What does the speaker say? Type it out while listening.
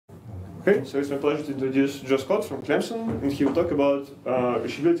Okay, so it's my pleasure to introduce Joe Scott from Clemson, and he will talk about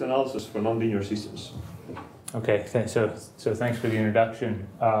reachability analysis for nonlinear systems. Okay, so thanks for the introduction.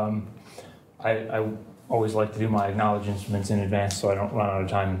 I always like to do my acknowledge instruments in advance so I don't run out of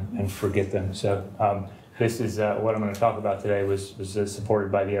time and forget them. So this is what I'm going to talk about today was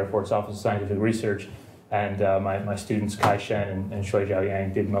supported by the Air Force Office of Scientific Research, and my students Kai Shen and Shui Jiao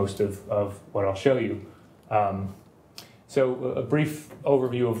Yang did most of what I'll show you. So a brief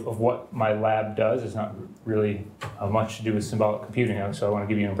overview of what my lab does. It's not really much to do with symbolic computing, so I want to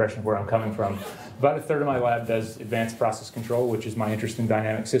give you an impression of where I'm coming from. About a third of my lab does advanced process control, which is my interest in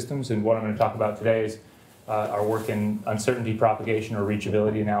dynamic systems, and what I'm going to talk about today is our work in uncertainty propagation or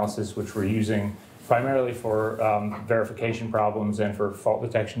reachability analysis, which we're using primarily for verification problems and for fault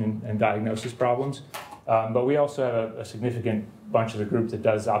detection and diagnosis problems. But we also have a significant bunch of the group that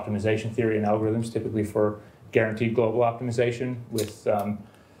does optimization theory and algorithms, typically for guaranteed global optimization, with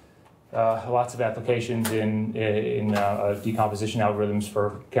lots of applications in decomposition algorithms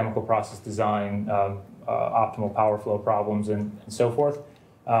for chemical process design, optimal power flow problems, and so forth.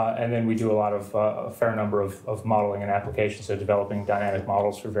 And then we do a fair number of modeling and applications, so developing dynamic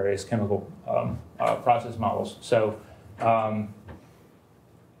models for various chemical process models. So I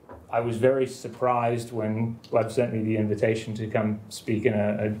was very surprised when Gleb sent me the invitation to come speak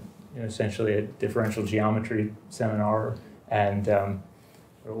in essentially a differential geometry seminar, and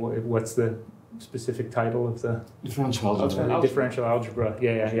what's the specific title of the differential algebra? Differential algebra.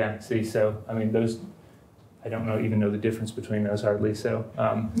 Yeah. See, so I mean those. I don't even know the difference between those hardly. So,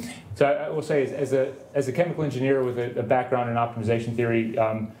 so I will say, as a chemical engineer with a background in optimization theory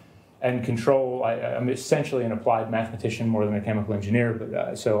and control, I'm essentially an applied mathematician more than a chemical engineer.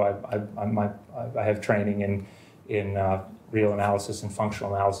 But so I have training in real analysis and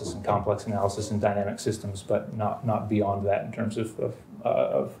functional analysis and complex analysis and dynamic systems, but not beyond that in terms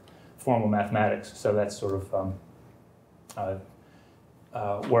of formal mathematics. So that's sort of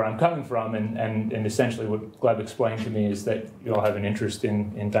where I'm coming from, and essentially what Gleb explained to me is that you all have an interest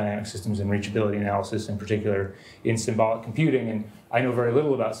in dynamic systems and reachability analysis, in particular in symbolic computing. And I know very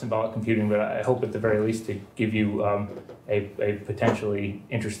little about symbolic computing, but I hope at the very least to give you a potentially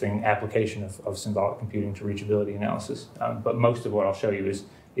interesting application of symbolic computing to reachability analysis. But most of what I'll show you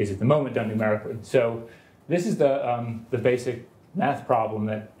is at the moment done numerically. So this is the basic math problem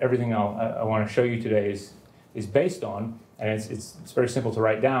that everything I want to show you today is based on. And it's very simple to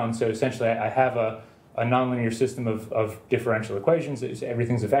write down. So essentially, I have a nonlinear system of differential equations.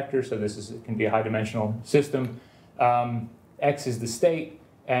 Everything's a vector, so it can be a high-dimensional system. X is the state,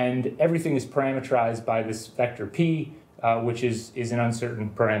 and everything is parameterized by this vector p, which is an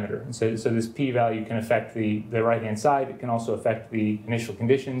uncertain parameter. And so this p value can affect the right-hand side. It can also affect the initial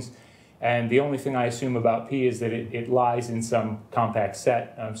conditions. And the only thing I assume about p is that it lies in some compact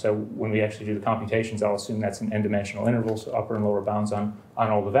set. So when we actually do the computations, I'll assume that's an n-dimensional interval, so upper and lower bounds on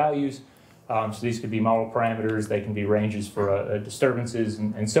all the values. So these could be model parameters. They can be ranges for disturbances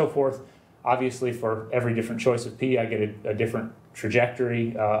and so forth. Obviously, for every different choice of p, I get a different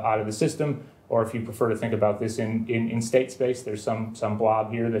trajectory out of the system. Or if you prefer to think about this in state space, there's some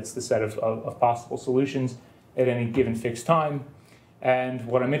blob here that's the set of possible solutions at any given fixed time. And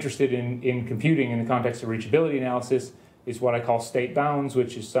what I'm interested in computing in the context of reachability analysis is what I call state bounds,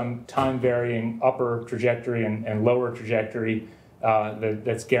 which is some time-varying upper trajectory and lower trajectory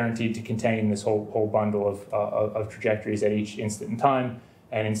that's guaranteed to contain this whole bundle of trajectories at each instant in time.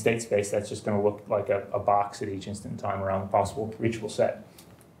 And in state space, that's just going to look like a box at each instant in time around the possible reachable set.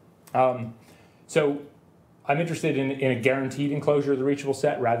 So I'm interested in a guaranteed enclosure of the reachable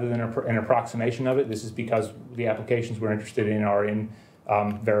set rather than an approximation of it. This is because the applications we're interested in are in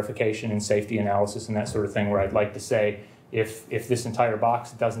verification and safety analysis and that sort of thing, where I'd like to say if this entire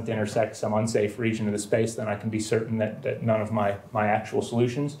box doesn't intersect some unsafe region of the space, then I can be certain that none of my actual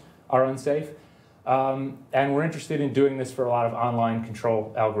solutions are unsafe. And we're interested in doing this for a lot of online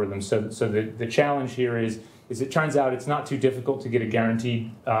control algorithms. So the challenge here is it turns out it's not too difficult to get a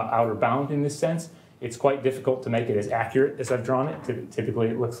guaranteed outer bound in this sense. It's quite difficult to make it as accurate as I've drawn it. Typically,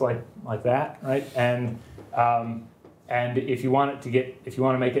 it looks like that, right? And if you want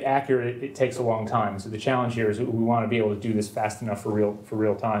to make it accurate, it takes a long time. So the challenge here is we want to be able to do this fast enough for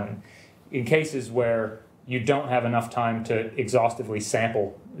real time. And in cases where you don't have enough time to exhaustively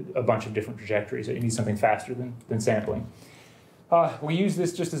sample a bunch of different trajectories, so you need something faster than sampling. We use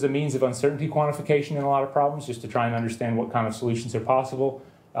this just as a means of uncertainty quantification in a lot of problems, just to try and understand what kind of solutions are possible.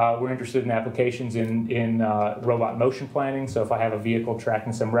 We're interested in applications in robot motion planning. So if I have a vehicle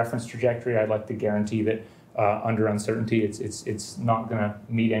tracking some reference trajectory, I'd like to guarantee that under uncertainty, it's not going to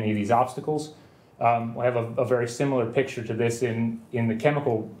meet any of these obstacles. We have a very similar picture to this in the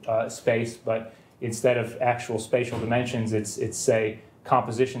chemical space, but instead of actual spatial dimensions, it's say,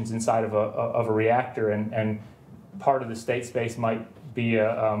 compositions inside of a reactor, and part of the state space might be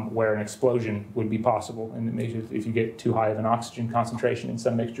where an explosion would be possible. And if you get too high of an oxygen concentration in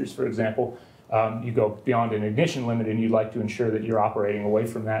some mixtures, for example, you go beyond an ignition limit, and you'd like to ensure that you're operating away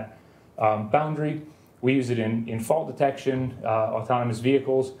from that boundary. We use it in fault detection, autonomous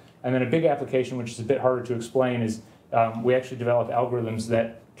vehicles, and then a big application, which is a bit harder to explain, is we actually develop algorithms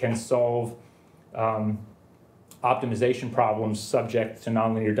that can solve optimization problems subject to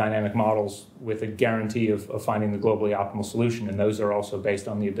nonlinear dynamic models with a guarantee of finding the globally optimal solution, and those are also based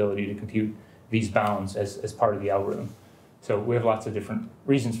on the ability to compute these bounds as part of the algorithm. So we have lots of different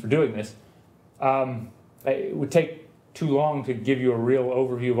reasons for doing this. It would take too long to give you a real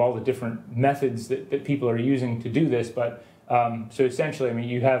overview of all the different methods that people are using to do this, but so essentially, I mean,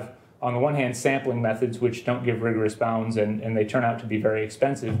 you have, on the one hand, sampling methods which don't give rigorous bounds, and they turn out to be very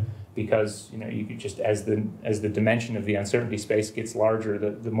expensive because, you know, you could just, as the dimension of the uncertainty space gets larger,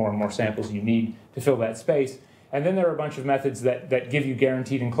 the more and more samples you need to fill that space. And then there are a bunch of methods that give you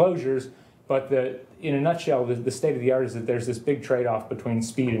guaranteed enclosures, but in a nutshell, the state of the art is that there's this big trade-off between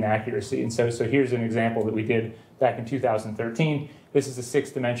speed and accuracy. And so here's an example that we did back in 2013. This is a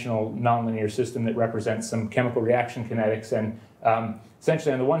 6-dimensional nonlinear system that represents some chemical reaction kinetics. And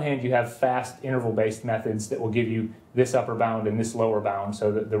essentially, on the one hand, you have fast interval-based methods that will give you this upper bound and this lower bound.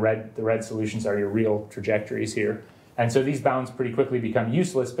 So the red solutions are your real trajectories here. And so these bounds pretty quickly become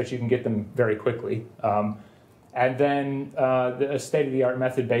useless, but you can get them very quickly. And then a state-of-the-art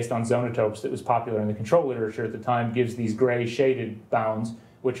method based on zonotopes that was popular in the control literature at the time gives these gray shaded bounds,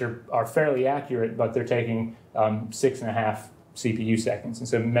 which are fairly accurate, but they're taking 6.5 CPU seconds, and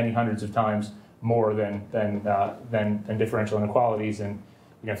so many hundreds of times more than differential inequalities. And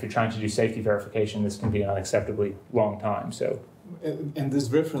you know, if you're trying to do safety verification, this can be an unacceptably long time. So, and these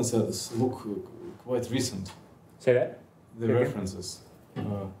references look quite recent. Say that? The references.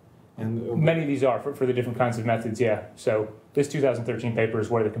 Many of these are for the different kinds of methods, yeah. So this 2013 paper is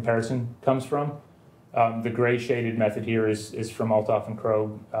where the comparison comes from. The gray shaded method here is from Althoff and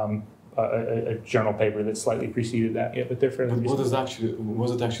Krogh, a journal paper that slightly preceded that. Yeah, but they're fairly recent.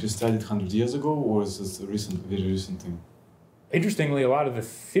 Was it actually studied 100 years ago, or is this a very recent thing? Interestingly, a lot of the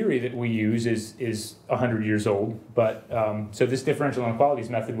theory that we use is 100 years old. But so this differential inequalities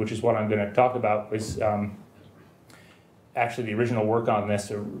method, which is what I'm going to talk about, was actually the original work on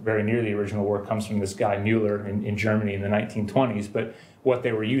this, or very near the original work, comes from this guy Mueller in Germany in the 1920s. But what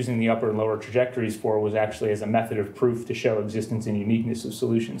they were using the upper and lower trajectories for was actually as a method of proof to show existence and uniqueness of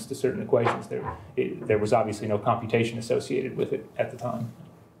solutions to certain equations. There was obviously no computation associated with it at the time,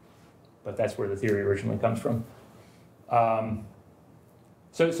 but that's where the theory originally comes from.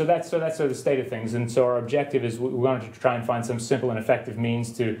 So that's sort of the state of things. And so our objective is we wanted to try and find some simple and effective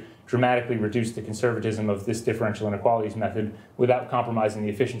means to dramatically reduce the conservatism of this differential inequalities method without compromising the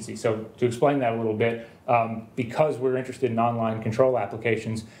efficiency. So to explain that a little bit, because we're interested in online control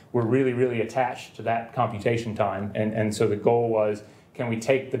applications, we're really, really attached to that computation time. And so the goal was, can we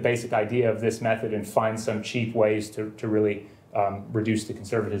take the basic idea of this method and find some cheap ways to really reduce the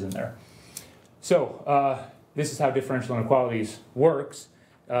conservatism there? So this is how differential inequalities works.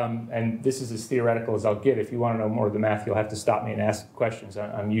 And this is as theoretical as I'll get. If you want to know more of the math, you'll have to stop me and ask questions.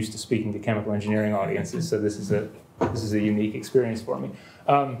 I'm used to speaking to chemical engineering audiences, so this is a unique experience for me.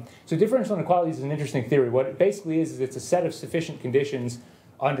 So differential inequalities is an interesting theory. What it basically is it's a set of sufficient conditions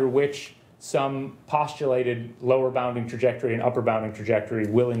under which some postulated lower bounding trajectory and upper bounding trajectory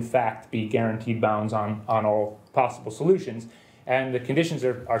will in fact be guaranteed bounds on all possible solutions. And the conditions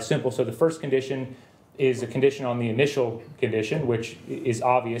are simple. So the first condition is a condition on the initial condition, which is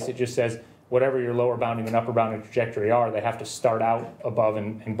obvious. It just says whatever your lower bounding and upper bounding trajectory are, they have to start out above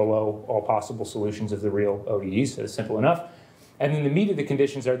and below all possible solutions of the real ODEs, so it's simple enough. And then the meat of the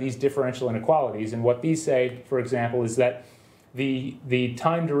conditions are these differential inequalities. And what these say, for example, is that the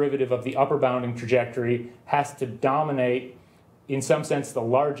time derivative of the upper bounding trajectory has to dominate, in some sense, the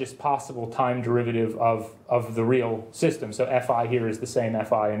largest possible time derivative of the real system. So Fi here is the same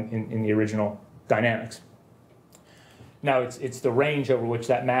Fi in the original dynamics. Now, it's the range over which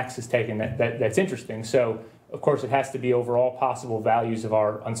that max is taken that's interesting. So, of course, it has to be over all possible values of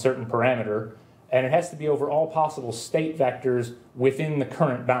our uncertain parameter, and it has to be over all possible state vectors within the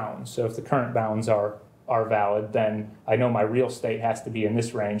current bounds. So if the current bounds are valid, then I know my real state has to be in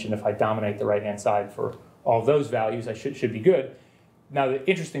this range, and if I dominate the right-hand side for all those values, I should be good. Now, the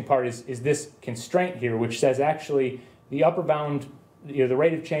interesting part is this constraint here, which says actually the upper bound, the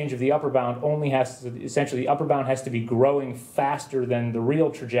rate of change of the upper bound only has to, essentially the upper bound has to be growing faster than the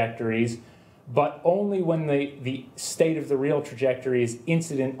real trajectories but only when the state of the real trajectory is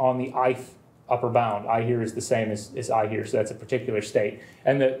incident on the ith upper bound. I here is the same as I here, so that's a particular state.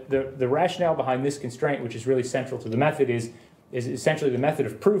 And the rationale behind this constraint, which is really central to the method, is essentially the method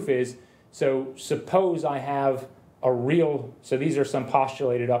of proof is, so suppose I have a real, so these are some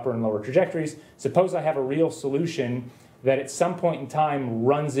postulated upper and lower trajectories. Suppose I have a real solution that at some point in time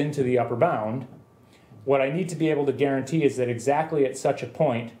runs into the upper bound. What I need to be able to guarantee is that exactly at such a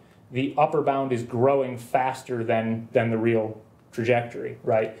point, the upper bound is growing faster than the real trajectory,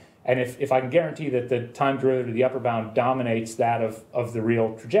 right? And if I can guarantee that the time derivative of the upper bound dominates that of the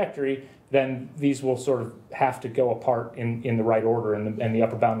real trajectory, then these will sort of have to go apart in the right order, and the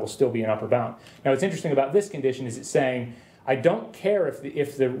upper bound will still be an upper bound. Now, what's interesting about this condition is it's saying, I don't care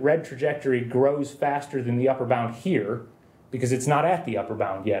if the red trajectory grows faster than the upper bound here, because it's not at the upper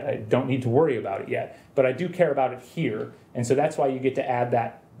bound yet. I don't need to worry about it yet. But I do care about it here, and so that's why you get to add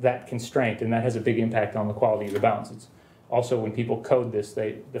that constraint, and that has a big impact on the quality of the bounds. It's also, when people code this,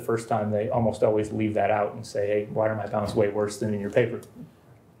 the first time they almost always leave that out and say, hey, why are my bounds way worse than in your paper?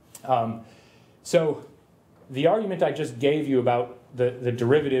 So the argument I just gave you about the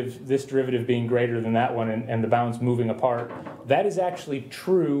derivative, this derivative being greater than that one and the bounds moving apart, that is actually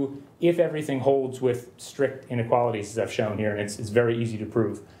true if everything holds with strict inequalities, as I've shown here, and it's very easy to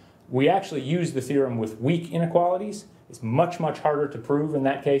prove. We actually use the theorem with weak inequalities. It's much, much harder to prove in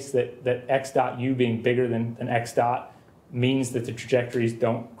that case that x dot u being bigger than x dot means that the trajectories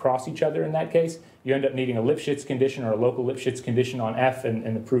don't cross each other in that case. You end up needing a Lipschitz condition or a local Lipschitz condition on f,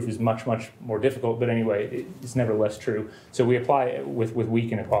 and the proof is much, much more difficult. But anyway, it's nevertheless true. So we apply it with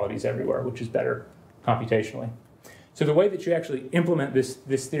weak inequalities everywhere, which is better computationally. So the way that you actually implement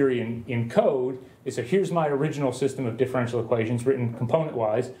this theory in code is, so here's my original system of differential equations written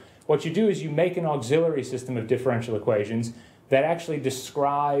component-wise. What you do is you make an auxiliary system of differential equations that actually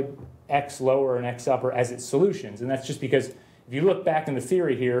describe x lower and x upper as its solutions. And that's just because if you look back in the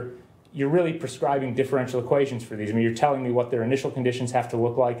theory here, you're really prescribing differential equations for these. I mean, you're telling me what their initial conditions have to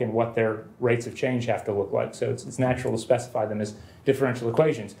look like and what their rates of change have to look like. So it's natural to specify them as differential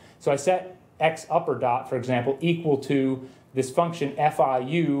equations. So I set x upper dot, for example, equal to this function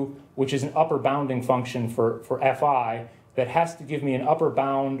fiu, which is an upper bounding function for fi, that has to give me an upper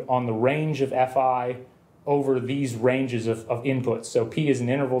bound on the range of fi over these ranges of inputs. So p is an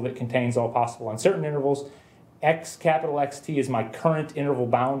interval that contains all possible uncertain intervals. Capital XT is my current interval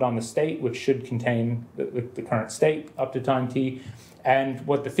bound on the state, which should contain the current state up to time t. And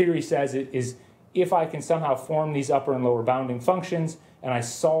what the theory says is, if I can somehow form these upper and lower bounding functions, and I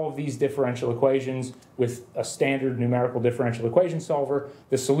solve these differential equations with a standard numerical differential equation solver,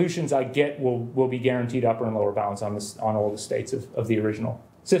 the solutions I get will be guaranteed upper and lower bounds on all the states of the original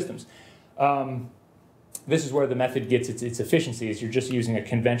systems. This is where the method gets its efficiency, is you're just using a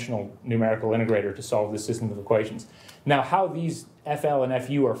conventional numerical integrator to solve this system of equations. Now, how these FL and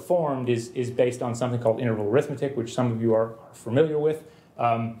FU are formed is based on something called interval arithmetic, which some of you are familiar with.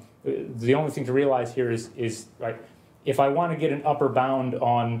 The only thing to realize here is right, if I want to get an upper bound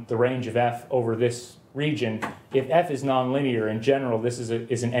on the range of f over this region, if f is nonlinear, in general, this is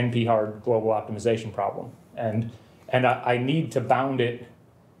an NP-hard global optimization problem. And I need to bound it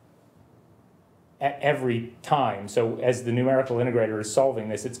at every time. So as the numerical integrator is solving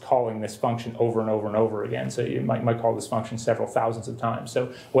this, it's calling this function over and over and over again. So you might call this function several thousands of times.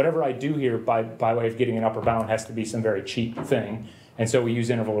 So whatever I do here by way of getting an upper bound has to be some very cheap thing. And so we use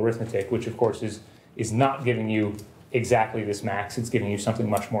interval arithmetic, which of course is not giving you exactly this max. It's giving you something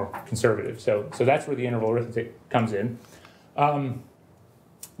much more conservative. So that's where the interval arithmetic comes in.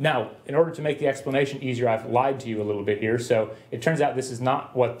 Now, in order to make the explanation easier, I've lied to you a little bit here. So it turns out this is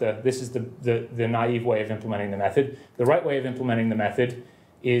not this is the naive way of implementing the method. The right way of implementing the method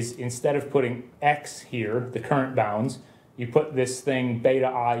is, instead of putting x here, the current bounds, you put this thing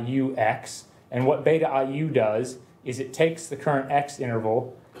beta iu x. And what beta iu does is it takes the current x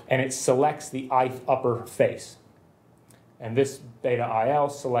interval and it selects the ith upper face. And this beta il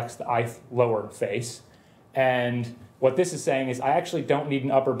selects the ith lower face. And what this is saying is, I actually don't need an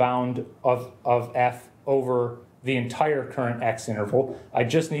upper bound of f over the entire current x interval. I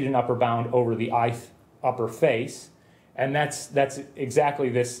just need an upper bound over the ith upper face. And that's exactly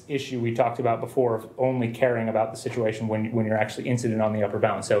this issue we talked about before of only caring about the situation when you're actually incident on the upper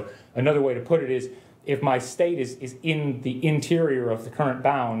bound. So another way to put it is, if my state is in the interior of the current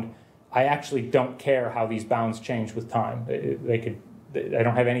bound, I actually don't care how these bounds change with time. I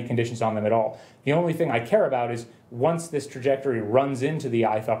don't have any conditions on them at all. The only thing I care about is, once this trajectory runs into the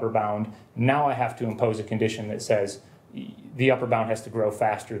ith upper bound, now I have to impose a condition that says the upper bound has to grow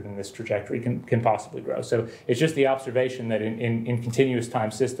faster than this trajectory can possibly grow. So it's just the observation that in continuous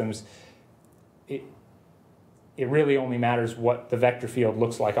time systems, it really only matters what the vector field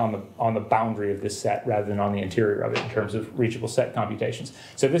looks like on the boundary of this set rather than on the interior of it in terms of reachable set computations.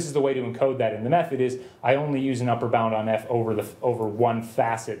 So this is the way to encode that in the method is I only use an upper bound on f over one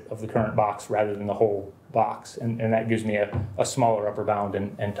facet of the current box rather than the whole box, and that gives me a smaller upper bound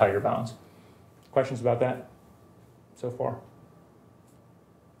and tighter bounds. Questions about that so far?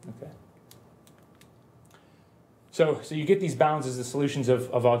 Okay. So you get these bounds as the solutions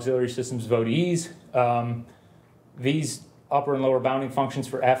of auxiliary systems of ODEs. These upper and lower bounding functions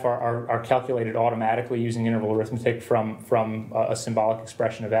for f are calculated automatically using interval arithmetic from a symbolic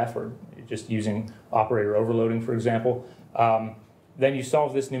expression of f, or just using operator overloading, for example. Then you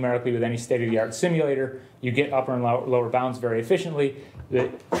solve this numerically with any state-of-the-art simulator. You get upper and lower bounds very efficiently.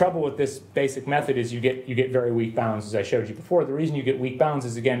 The trouble with this basic method is you get very weak bounds, as I showed you before. The reason you get weak bounds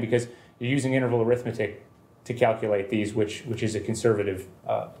is, again, because you're using interval arithmetic to calculate these, which is a conservative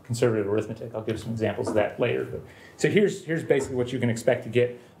arithmetic. I'll give some examples of that later. So here's basically what you can expect to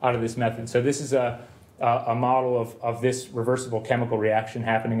get out of this method. So this is a model of this reversible chemical reaction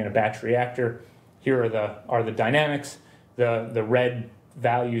happening in a batch reactor. Here are the dynamics. The red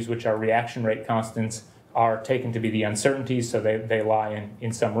values, which are reaction rate constants, are taken to be the uncertainties, so they lie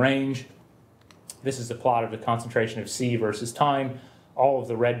in some range. This is a plot of the concentration of C versus time. All of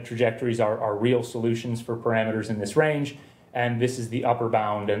the red trajectories are real solutions for parameters in this range, and this is the upper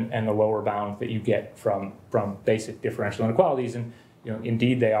bound and the lower bound that you get from basic differential inequalities. And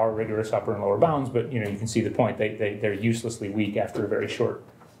indeed they are rigorous upper and lower bounds, but you can see the point. They're uselessly weak after a very short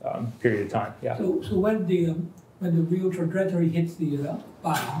period of time. Yeah. So when the real trajectory hits the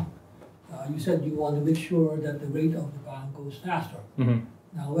bound, you said you want to make sure that the rate of the bound goes faster. Mm-hmm.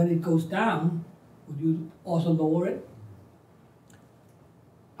 Now, when it goes down, would you also lower it?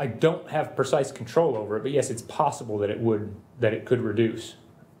 I don't have precise control over it, but yes, it's possible that it could reduce.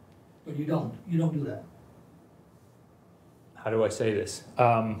 But you don't do that. How do I say this?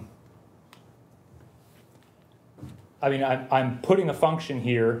 I mean, I'm putting a function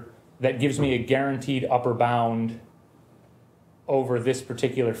here that gives me a guaranteed upper bound over this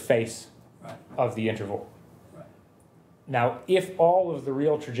particular face of the interval. Right. Now, if all of the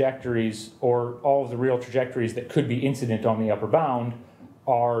real trajectories, or all of the real trajectories that could be incident on the upper bound,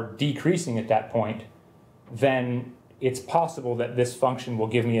 are decreasing at that point, then it's possible that this function will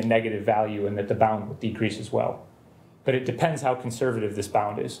give me a negative value and that the bound will decrease as well. But it depends how conservative this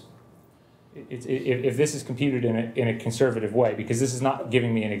bound is. If this is computed in a conservative way, because this is not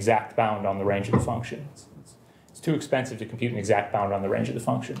giving me an exact bound on the range of the function. It's too expensive to compute an exact bound on the range of the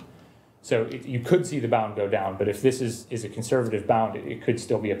function. So you could see the bound go down, but if this is a conservative bound, it could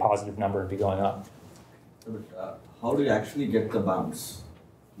still be a positive number and be going up. But how do you actually get the bounds?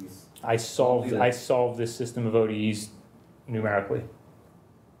 I solved this system of ODEs numerically.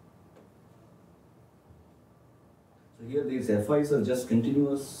 So here these FIs are just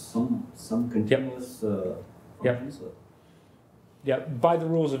continuous, some continuous functions? Yep. Yeah, by the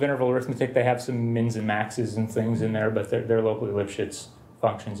rules of interval arithmetic, they have some mins and maxes and things in there, but they're locally Lipschitz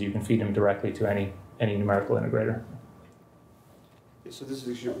functions. You can feed them directly to any numerical integrator. So this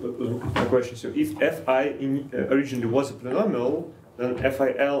is actually a question. So if Fi originally was a polynomial, then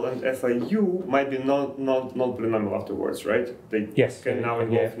FIL and FIU might be non-polynomial afterwards, right? They yes, can now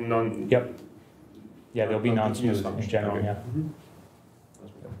involve non. Yep. Yeah, they'll be non-smooth in general. Okay. Yeah. Mm-hmm.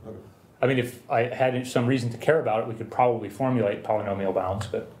 Okay. I mean, if I had some reason to care about it, we could probably formulate polynomial bounds,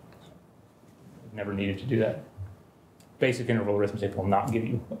 but we've never needed to do that. Basic interval arithmetic will not give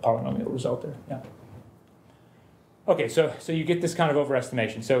you a polynomial result there. Yeah. Okay, so you get this kind of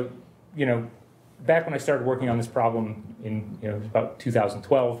overestimation. So, back when I started working on this problem in about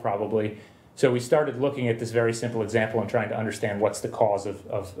 2012 probably, so we started looking at this very simple example and trying to understand what's the cause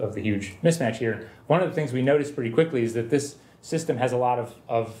of the huge mismatch here. One of the things we noticed pretty quickly is that this system has a lot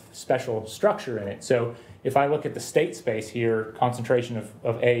of special structure in it. So if I look at the state space here, concentration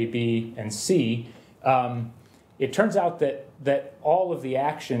of A, B, and C, it turns out that all of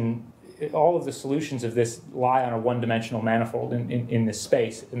the solutions of this lie on a one-dimensional manifold in this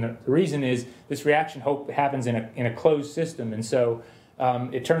space. And the reason is this reaction happens in a closed system, and so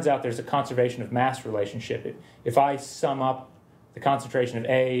it turns out there's a conservation of mass relationship. If I sum up the concentration of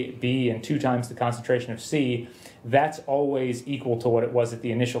A, B, and 2 times the concentration of C, that's always equal to what it was at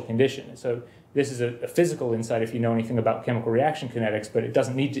the initial condition. So this is a physical insight if you know anything about chemical reaction kinetics, but it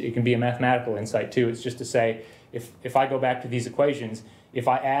doesn't need to, it can be a mathematical insight too. It's just to say, if I go back to these equations, if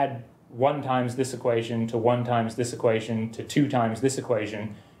I add 1 times this equation to 1 times this equation to 2 times this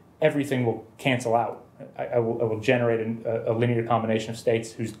equation, everything will cancel out. I will generate a linear combination of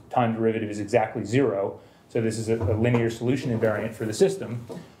states whose time derivative is exactly 0. So this is a linear solution invariant for the system.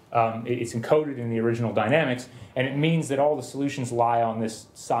 It's encoded in the original dynamics, and it means that all the solutions lie on this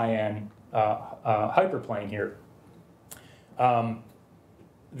cyan hyperplane here.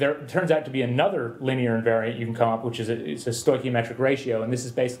 There turns out to be another linear invariant you can come up, which is it's a stoichiometric ratio, and this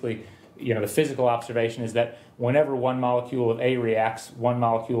is basically, the physical observation is that whenever one molecule of A reacts, one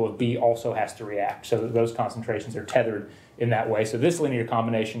molecule of B also has to react, so that those concentrations are tethered in that way. So this linear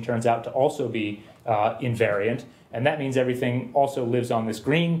combination turns out to also be invariant, and that means everything also lives on this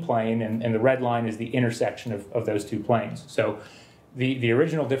green plane, and the red line is the intersection of those two planes. So the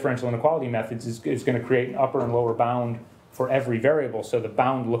original differential inequality methods is going to create an upper and lower bound for every variable, so the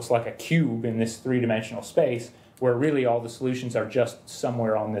bound looks like a cube in this three-dimensional space, where really all the solutions are just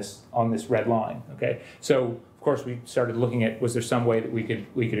somewhere on this red line. Okay, so of course we started looking at, was there some way that we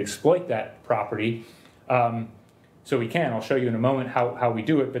could exploit that property? So we can. I'll show you in a moment how we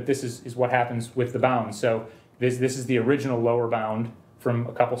do it, but this is what happens with the bound. So this is the original lower bound from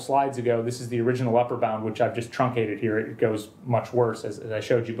a couple slides ago. This is the original upper bound, which I've just truncated here. It goes much worse, as I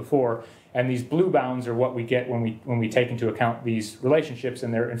showed you before. And these blue bounds are what we get when we take into account these relationships,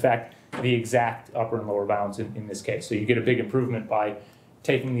 and they're in fact the exact upper and lower bounds in this case. So you get a big improvement by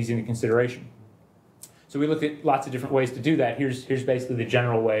taking these into consideration. So we looked at lots of different ways to do that. Here's basically the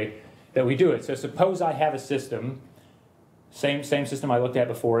general way that we do it. So suppose I have a system, same system I looked at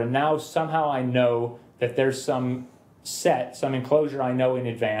before, and now somehow I know that there's some enclosure I know in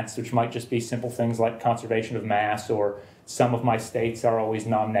advance, which might just be simple things like conservation of mass, or some of my states are always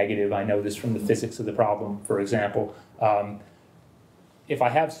non-negative. I know this from the physics of the problem, for example. If I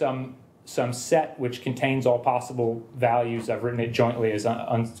have some set which contains all possible values, I've written it jointly as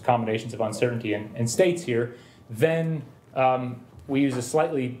combinations of uncertainty and states here, then we use a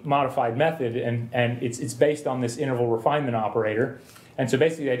slightly modified method, and it's based on this interval refinement operator. And so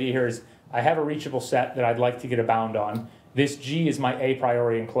basically the idea here is I have a reachable set that I'd like to get a bound on. This G is my a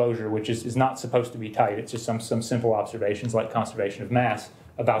priori enclosure, which is not supposed to be tight. It's just some simple observations like conservation of mass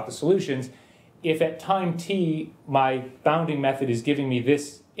about the solutions. If at time t my bounding method is giving me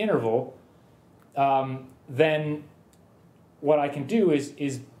this interval, then what I can do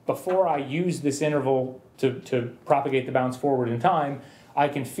is before I use this interval to propagate the bounds forward in time, I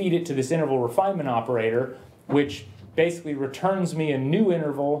can feed it to this interval refinement operator, which basically returns me a new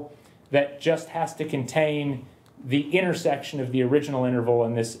interval that just has to contain the intersection of the original interval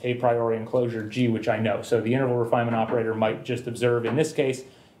and this a priori enclosure G, which I know. So the interval refinement operator might just observe, in this case,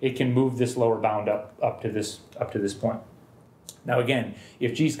 it can move this lower bound up to this point. Now again,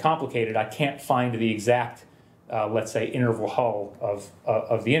 if G is complicated, I can't find the exact, let's say, interval hull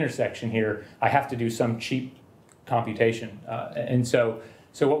of the intersection here. I have to do some cheap computation. And so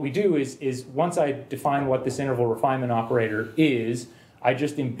what we do is once I define what this interval refinement operator is, I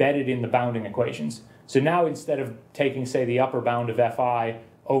just embed it in the bounding equations. So now instead of taking, say, the upper bound of Fi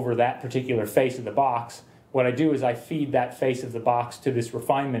over that particular face of the box, what I do is I feed that face of the box to this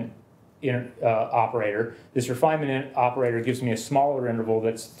refinement operator. This refinement operator gives me a smaller interval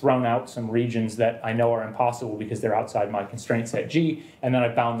that's thrown out some regions that I know are impossible because they're outside my constraint set G, and then I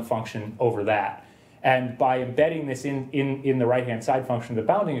bound the function over that. And by embedding this in the right-hand side function of the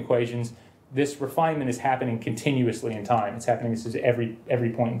bounding equations, this refinement is happening continuously in time. It's happening at every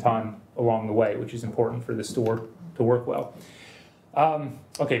point in time along the way, which is important for this to work well.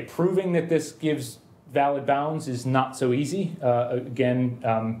 Okay, proving that this gives valid bounds is not so easy.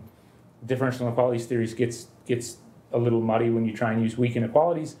 Again, differential inequalities theories gets a little muddy when you try and use weak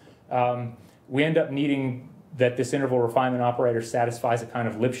inequalities. We end up needing that this interval refinement operator satisfies a kind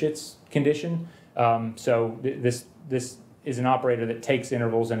of Lipschitz condition. So this is an operator that takes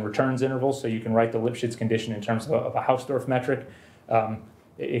intervals and returns intervals, so you can write the Lipschitz condition in terms of a Hausdorff metric.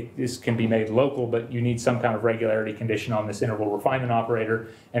 This can be made local, but you need some kind of regularity condition on this interval refinement operator,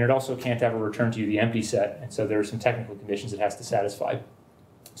 and it also can't ever return to you the empty set, and so there are some technical conditions it has to satisfy.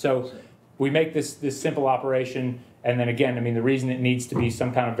 So we make this simple operation, and then again, I mean, the reason it needs to be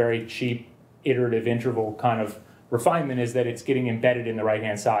some kind of very cheap iterative interval kind of refinement is that it's getting embedded in the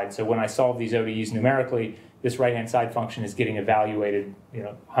right-hand side. So when I solve these ODEs numerically, this right-hand side function is getting evaluated,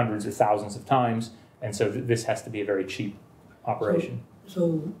 hundreds or thousands of times, and so this has to be a very cheap operation.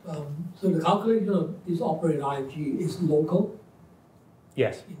 So the calculation of this operator IG is local.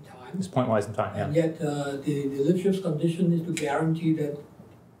 Yes. In time. It's pointwise in time. And yeah. yet the Lipschitz condition is to guarantee that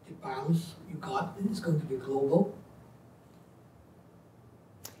the bounds you got is going to be global.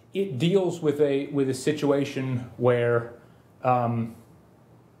 It deals with a situation where how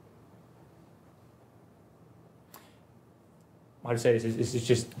to say this is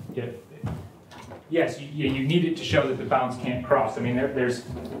just yes, you need it to show that the bounds can't cross. I mean,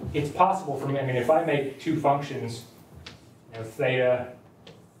 it's possible for me. I mean, if I make two functions, theta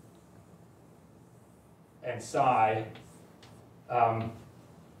and psi,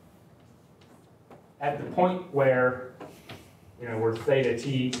 at the point where, where theta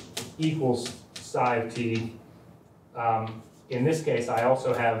t equals psi of t, in this case, I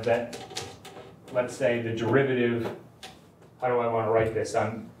also have that, let's say, the derivative. How do I want to write this?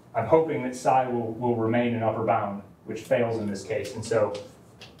 I'm hoping that psi will remain an upper bound, which fails in this case. And so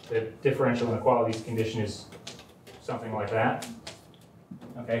the differential inequalities condition is something like that.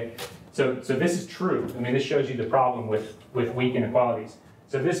 Okay, so this is true. I mean, this shows you the problem with weak inequalities.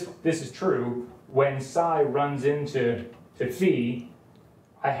 So this is true. When psi runs into phi,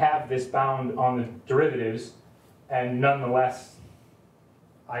 I have this bound on the derivatives, and nonetheless,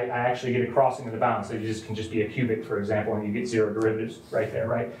 I actually get a crossing of the bound. So you can just be a cubic, for example, and you get zero derivatives right there,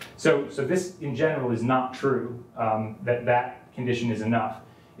 right? So this, in general, is not true, that condition is enough.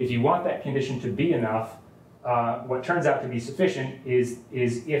 If you want that condition to be enough, what turns out to be sufficient is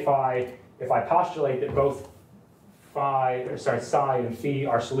if I postulate that both psi and phi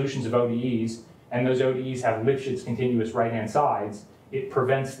are solutions of ODEs, and those ODEs have Lipschitz continuous right-hand sides, it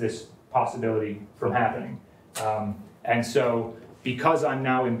prevents this possibility from happening. And so, because I'm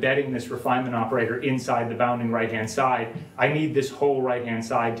now embedding this refinement operator inside the bounding right-hand side, I need this whole right-hand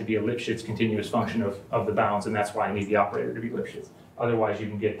side to be a Lipschitz continuous function of the bounds, and that's why I need the operator to be Lipschitz. Otherwise, you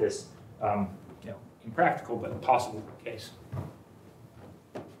can get this impractical but possible case.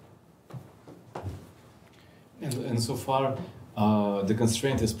 And so far, the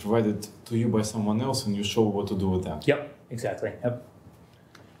constraint is provided to you by someone else, and you show what to do with that. Yep, exactly. Yep.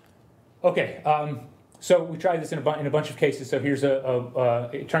 Okay, so we tried this in a bunch of cases. So here's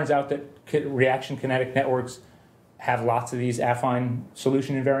it turns out that reaction kinetic networks have lots of these affine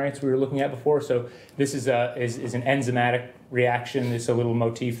solution invariants we were looking at before. So this is an enzymatic reaction. It's a little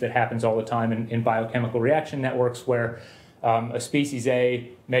motif that happens all the time in biochemical reaction networks where a species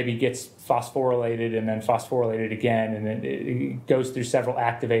A maybe gets phosphorylated and then phosphorylated again, and then it goes through several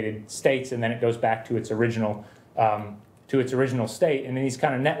activated states, and then it goes back to its original state. And in these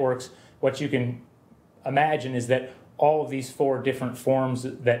kind of networks, what you can imagine is that all of these four different forms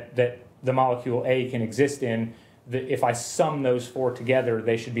that the molecule A can exist in, if I sum those four together,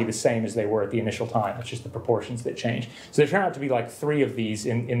 they should be the same as they were at the initial time. It's just the proportions that change. So there turn out to be like 3 of these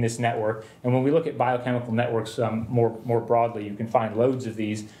in this network. And when we look at biochemical networks more broadly, you can find loads of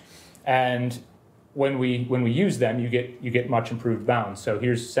these. And when we use them, you get much improved bounds. So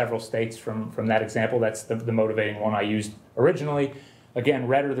here's several states from that example. That's the motivating one I used originally. Again,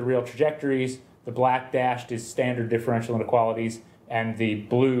 red are the real trajectories. The black dashed is standard differential inequalities, and the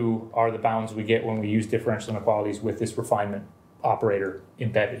blue are the bounds we get when we use differential inequalities with this refinement operator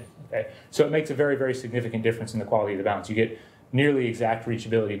embedded. Okay? So it makes a very, very significant difference in the quality of the bounds. You get nearly exact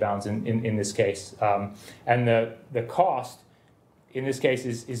reachability bounds in this case. And the cost in this case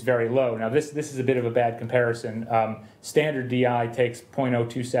is very low. Now this is a bit of a bad comparison. Standard DI takes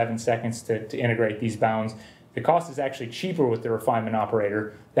 0.027 seconds to integrate these bounds. The cost is actually cheaper with the refinement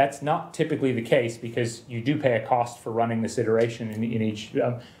operator. That's not typically the case because you do pay a cost for running this iteration in each.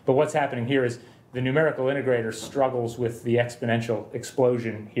 But what's happening here is the numerical integrator struggles with the exponential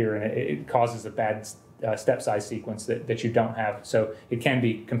explosion here, and it causes a bad step size sequence that you don't have. So it can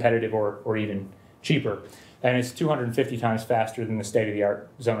be competitive or even cheaper. And it's 250 times faster than the state-of-the-art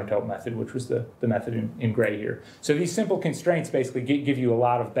Zonotope method, which was the method in gray here. So these simple constraints basically give you a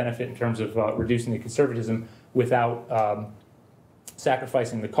lot of benefit in terms of reducing the conservatism without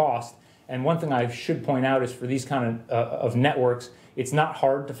sacrificing the cost. And one thing I should point out is for these kind of networks, it's not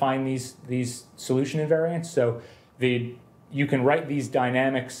hard to find these solution invariants. So you can write these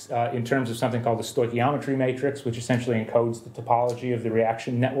dynamics in terms of something called the stoichiometry matrix, which essentially encodes the topology of the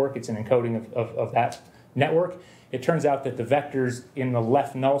reaction network. It's an encoding of that network. It turns out that the vectors in the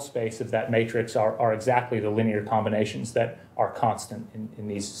left null space of that matrix are exactly the linear combinations that are constant in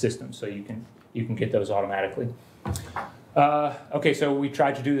these systems. So you can get those automatically. Okay, so we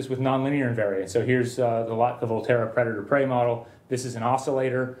tried to do this with nonlinear invariance. So here's the Lotka-Volterra predator-prey model. This is an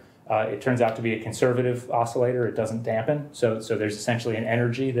oscillator. It turns out to be a conservative oscillator. It doesn't dampen. So there's essentially an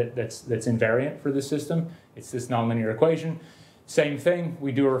energy that's invariant for this system. It's this nonlinear equation. Same thing,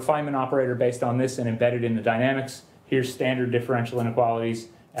 we do a refinement operator based on this and embed it in the dynamics. Here's standard differential inequalities,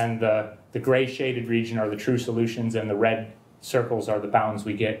 and the gray shaded region are the true solutions, and the red circles are the bounds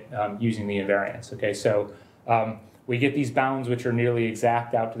we get using the invariants. Okay, so we get these bounds which are nearly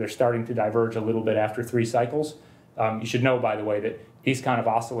exact out to they're starting to diverge a little bit after 3 cycles. You should know, by the way, that these kind of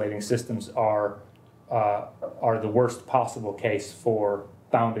oscillating systems are the worst possible case for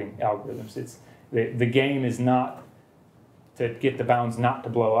bounding algorithms. The game is not to get the bounds not to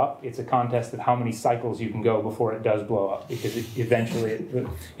blow up. It's a contest of how many cycles you can go before it does blow up, because it's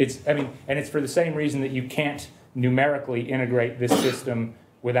for the same reason that you can't numerically integrate this system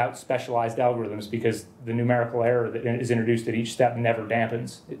without specialized algorithms, because the numerical error that is introduced at each step never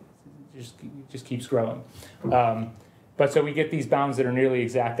dampens. It just keeps growing. But so we get these bounds that are nearly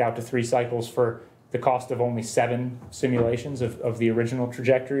exact out to 3 cycles for the cost of only 7 simulations of the original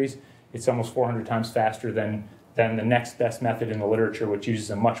trajectories. It's almost 400 times faster than the next best method in the literature, which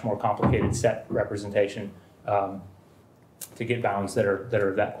uses a much more complicated set representation to get bounds that are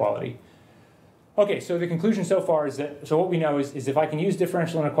of that quality. Okay, so the conclusion so far is that, so what we know is if I can use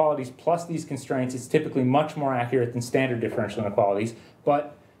differential inequalities plus these constraints, it's typically much more accurate than standard differential inequalities.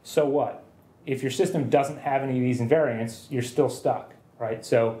 But so what? If your system doesn't have any of these invariants, you're still stuck, right?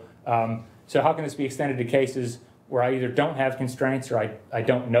 So how can this be extended to cases where I either don't have constraints or I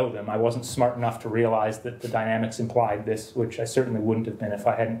don't know them? I wasn't smart enough to realize that the dynamics implied this, which I certainly wouldn't have been if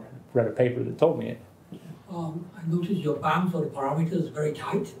I hadn't read a paper that told me it. I noticed your bound for the parameters is very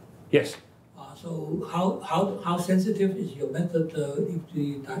tight. Yes. So how sensitive is your method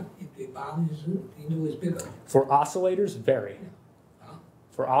if the bound is, the interval is bigger? For oscillators, very.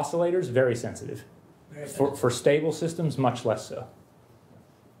 For oscillators, very sensitive. Very sensitive. For stable systems, much less so.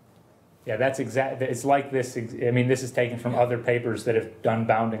 Yeah, that's exact. It's like this. I mean, this is taken from other papers that have done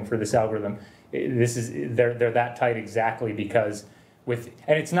bounding for this algorithm. They're that tight exactly because and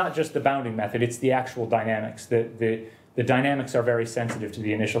it's not just the bounding method. It's the actual dynamics. The dynamics are very sensitive to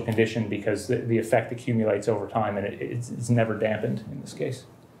the initial condition because the effect accumulates over time, and it's never dampened in this case.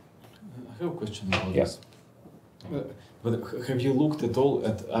 I have a question about this. But have you looked at all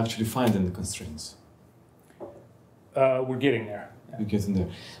at actually finding the constraints? We're getting there. You're getting there.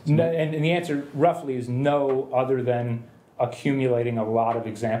 No, and the answer roughly is no, other than accumulating a lot of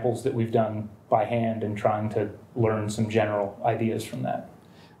examples that we've done by hand and trying to learn some general ideas from that.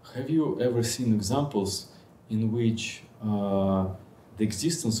 Have you ever seen examples in which the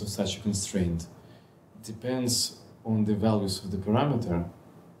existence of such a constraint depends on the values of the parameter,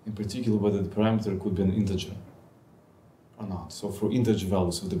 in particular whether the parameter could be an integer or not? So for integer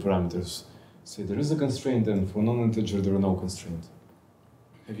values of the parameters, say there is a constraint, and for non-integer there are no constraint.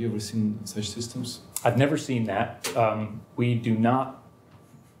 Have you ever seen such systems? I've never seen that. We do not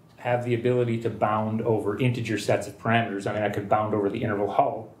have the ability to bound over integer sets of parameters. I mean, I could bound over the interval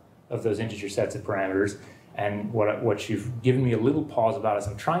hull of those integer sets of parameters. And what you've given me a little pause about is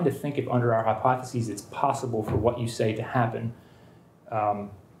I'm trying to think if under our hypotheses it's possible for what you say to happen.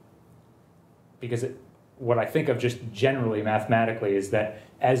 Because what I think of just generally mathematically is that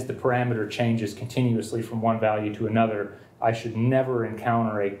as the parameter changes continuously from one value to another, I should never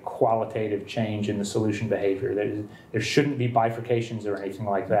encounter a qualitative change in the solution behavior. There shouldn't be bifurcations or anything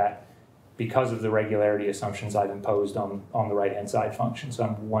like that because of the regularity assumptions I've imposed on the right-hand side function. So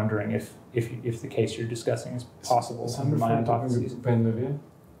I'm wondering if the case you're discussing is possible under my hypotheses.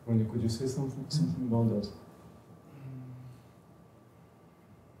 When could you say something about that?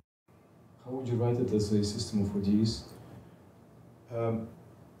 How would you write it as a system of ODEs?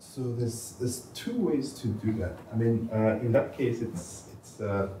 So there's 2 ways to do that. I mean, in that case, it's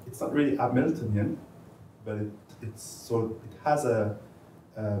not really Hamiltonian, but it has a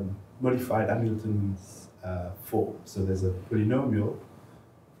modified Hamilton form. So there's a polynomial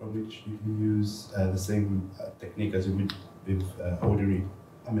from which you can use the same technique as you would with ordinary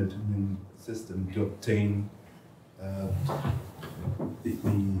Hamiltonian system to obtain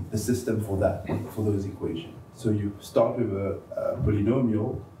the system for those equations. So you start with a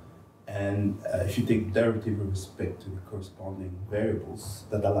polynomial, and if you take derivative with respect to the corresponding variables,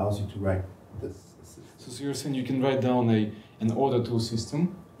 that allows you to write this system. So you're saying you can write down an order 2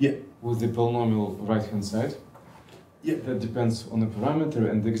 system with the polynomial right-hand side? Yeah. That depends on a parameter,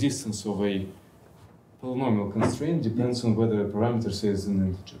 and the existence of a polynomial constraint depends on whether a parameter says an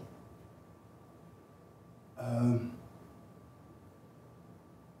integer.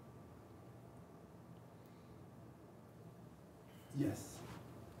 Yes.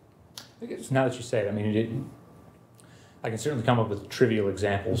 I guess now that you say it, I mean, I can certainly come up with trivial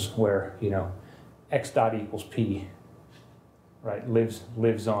examples where, x dot equals p, right, lives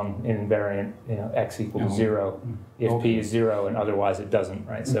on an invariant, x equals 0 if p is 0 and otherwise it doesn't,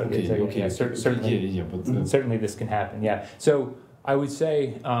 right? So certainly this can happen, yeah. So I would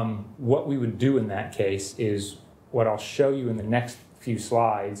say what we would do in that case is what I'll show you in the next few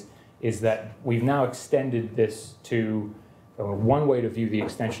slides is that we've now extended this to one way to view the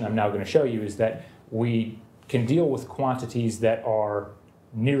extension I'm now going to show you is that we can deal with quantities that are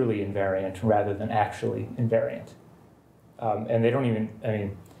nearly invariant rather than actually invariant. And they don't even, I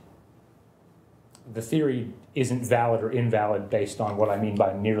mean, the theory isn't valid or invalid based on what I mean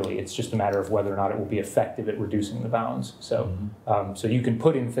by nearly. It's just a matter of whether or not it will be effective at reducing the bounds. So, so you can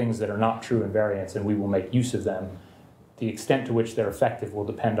put in things that are not true invariants, and we will make use of them. The extent to which they're effective will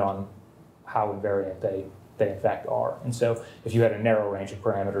depend on how invariant they in fact are. And so if you had a narrow range of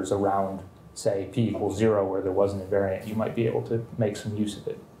parameters around, say, p equals 0 where there was an invariant, you might be able to make some use of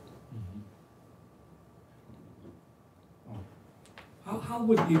it. How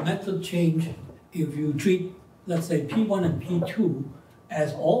would the method change if you treat, let's say, P1 and P2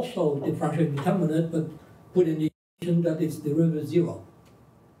 as also differential indeterminate, but put in the equation that its derivative 0,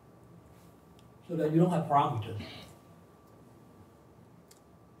 so that you don't have parameters?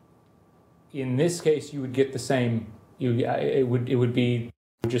 In this case, you would get the same. It would be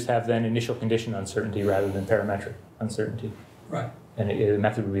just have then initial condition uncertainty rather than parametric uncertainty. Right. And the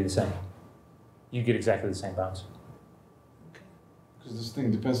method would be the same. You get exactly the same bounds. Because this thing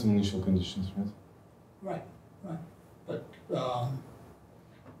depends on initial conditions, right? Right, right. But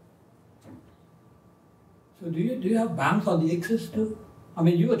so do you have bounds on the x's too? I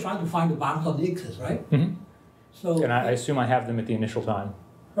mean, you were trying to find the bounds on the x's, right? Mm-hmm. So and I assume I have them at the initial time.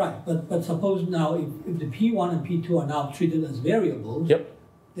 Right, but suppose now if the P1 and P2 are now treated as variables, Yep.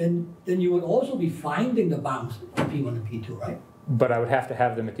 then you would also be finding the bounds of P1 and P2, right? But I would have to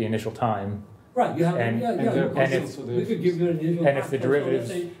have them at the initial time. Right, you have, And- we could give you an initial and if the time. So derivatives-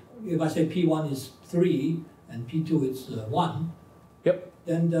 let's say, if I say P1 is 3 and P2 is 1, Yep.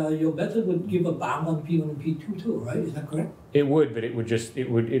 then your method would give a bound on P1 and P2 too, right? Is that correct? It would, but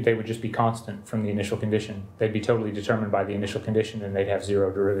they would just be constant from the initial condition. They'd be totally determined by the initial condition, and they'd have zero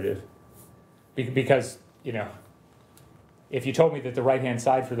derivative. Because, you know, if you told me that the right-hand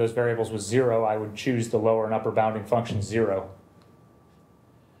side for those variables was 0, I would choose the lower and upper bounding function 0.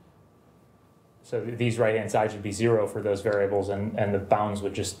 So these right-hand sides would be 0 for those variables, and the bounds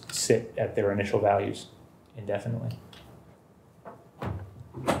would just sit at their initial values indefinitely.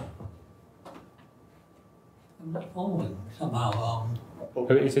 I'm not following somehow.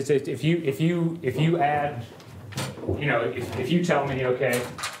 If you add, you know, if you tell me, okay,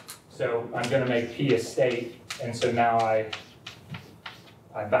 so I'm going to make P a state, and so now I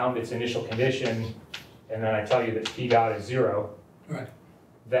bound its initial condition, and then I tell you that P dot is 0, Right.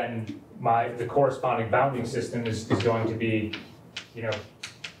 then the corresponding bounding system is going to be, you know,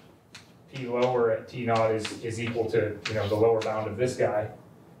 P lower at T naught is equal to, you know, the lower bound of this guy,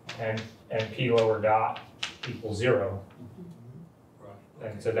 and P lower dot equals 0. Right.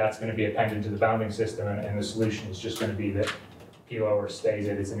 And so that's going to be appended to the bounding system, and the solution is just going to be that P lower stays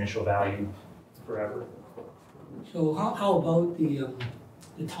at its initial value forever. So how about the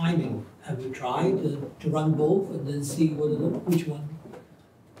timing? Have you tried to run both and then see which one?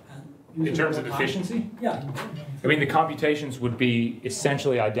 In terms of efficiency? Yeah. I mean, the computations would be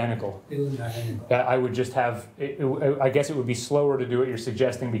essentially identical. They would be identical. I would just have, I guess it would be slower to do what you're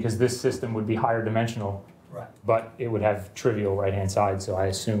suggesting because this system would be higher dimensional, Right. but it would have trivial right-hand side, so I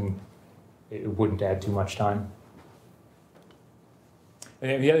assume it wouldn't add too much time.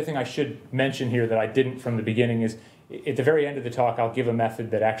 And the other thing I should mention here that I didn't from the beginning is, at the very end of the talk, I'll give a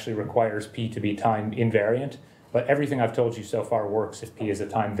method that actually requires P to be time invariant, but everything I've told you so far works if P is a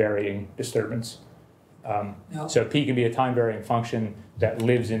time-varying disturbance. Now, So P can be a time-varying function that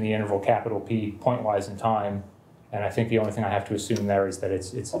lives in the interval capital P pointwise in time, and I think the only thing I have to assume there is that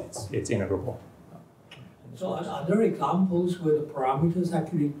it's integrable. so are there examples where the parameters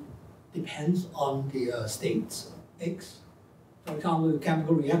actually depends on the states, X? For example,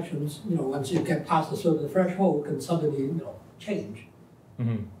 chemical reactions, you know, once you get past a certain threshold, can suddenly, you know, change.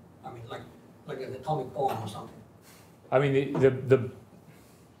 Mm-hmm. I mean, like an atomic bomb or something. I mean,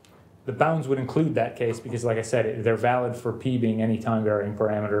 the bounds would include that case because, like I said, they're valid for P being any time-varying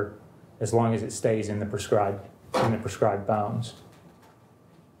parameter as long as it stays in the prescribed bounds.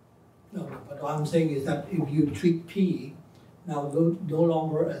 No, but what I'm saying is that if you treat P now no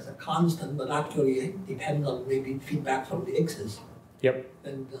longer as a constant, but actually depends on maybe feedback from the X's, Yep.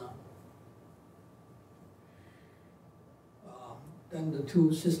 then the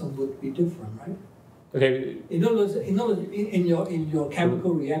two systems would be different, right? Okay. In other words, in your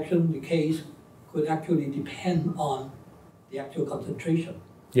chemical reaction, the case could actually depend on the actual concentration,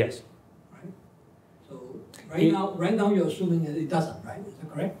 Yes. right? So right now you're assuming that it doesn't, right? Is that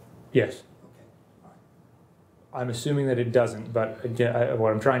correct? Yes. Okay. All right. I'm assuming that it doesn't, but again,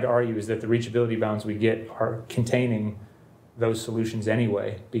 what I'm trying to argue is that the reachability bounds we get are containing those solutions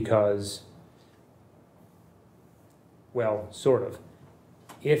anyway, because, well, sort of.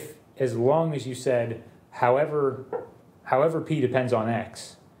 As long as you said, however P depends on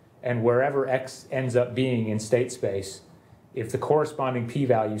X, and wherever X ends up being in state space, if the corresponding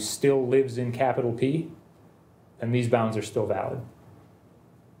p-value still lives in capital P, then these bounds are still valid.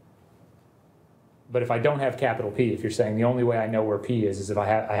 But if I don't have capital P, if you're saying the only way I know where P is if I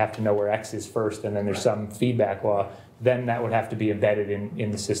have to know where X is first, and then there's some feedback law, then that would have to be embedded in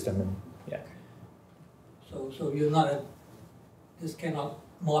the system. And yeah. So you're not this cannot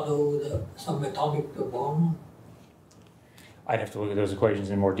model some atomic bond. I'd have to look at those equations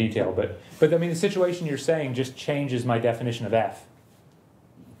in more detail, but I mean the situation you're saying just changes my definition of F.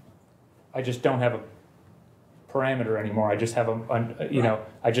 I just don't have a parameter anymore. I just have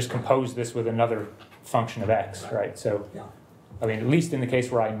I just compose this with another function of X, right? So, yeah. I mean, at least in the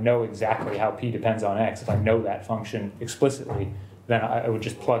case where I know exactly how P depends on X, if I know that function explicitly, then I would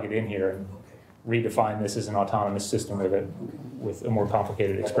just plug it in here and redefine this as an autonomous system with a more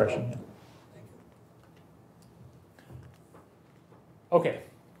complicated expression. Okay.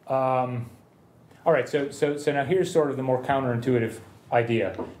 All right, so now here's sort of the more counterintuitive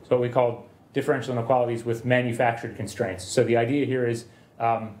idea. It's what we call differential inequalities with manufactured constraints. So the idea here is,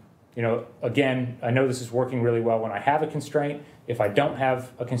 again, I know this is working really well when I have a constraint. If I don't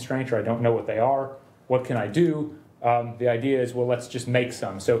have a constraint or I don't know what they are, what can I do? The idea is, well, let's just make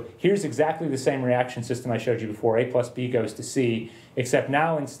some. So here's exactly the same reaction system I showed you before. A plus B goes to C, except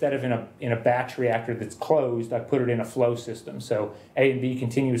now instead of in a batch reactor that's closed, I put it in a flow system. So A and B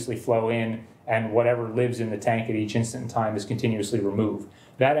continuously flow in, and whatever lives in the tank at each instant in time is continuously removed.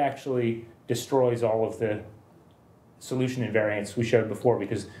 That actually destroys all of the solution invariance we showed before,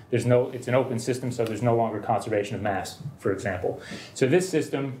 because it's an open system, so there's no longer conservation of mass, for example. So this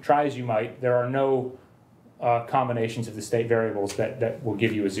system, try as you might, there are no combinations of the state variables that will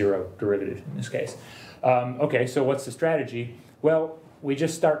give you a zero derivative in this case. Okay, so what's the strategy? Well, we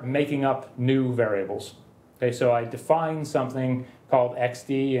just start making up new variables. Okay, so I define something called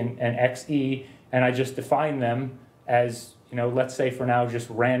xd and xe, and I just define them as, let's say for now, just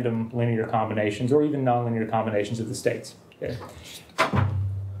random linear combinations or even nonlinear combinations of the states. Okay.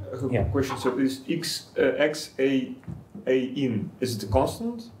 Yeah. Question. So is xa in, is it a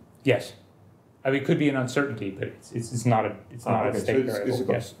constant? Yes. I mean, it could be an uncertainty, but it's not a state variable. It's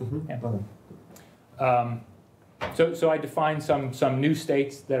a yes. Mm-hmm. Yeah. So I define some new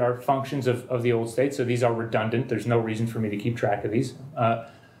states that are functions of the old state. So these are redundant. There's no reason for me to keep track of these.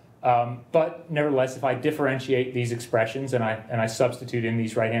 But nevertheless, if I differentiate these expressions and I substitute in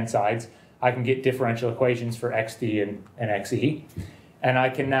these right-hand sides, I can get differential equations for xd and xe. And I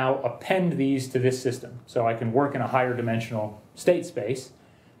can now append these to this system. So I can work in a higher dimensional state space.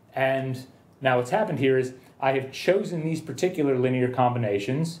 And now what's happened here is I have chosen these particular linear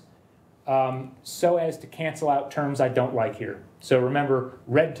combinations so as to cancel out terms I don't like here. So remember,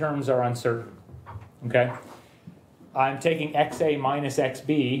 red terms are uncertain, okay? I'm taking xa minus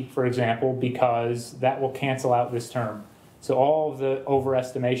xb, for example, because that will cancel out this term. So all of the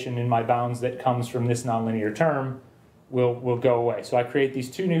overestimation in my bounds that comes from this nonlinear term will go away. So I create these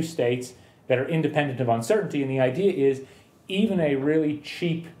two new states that are independent of uncertainty, and the idea is even a really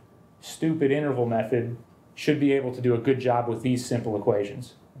cheap, stupid interval method should be able to do a good job with these simple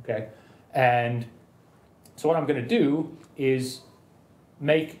equations, okay? And so what I'm going to do is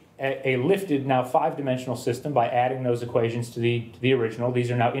make a lifted, now 5-dimensional system by adding those equations to the original. These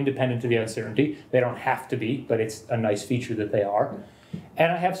are now independent of the uncertainty. They don't have to be, but it's a nice feature that they are.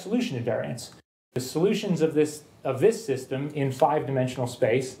 And I have solution invariance. The solutions of this system in 5-dimensional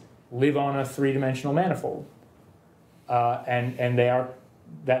space live on a 3-dimensional manifold. And they are,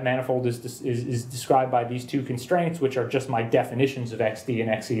 that manifold is described by these two constraints, which are just my definitions of xd and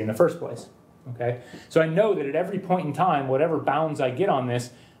xe in the first place. Okay? So I know that at every point in time, whatever bounds I get on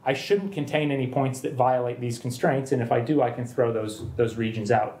this, I shouldn't contain any points that violate these constraints, and if I do, I can throw those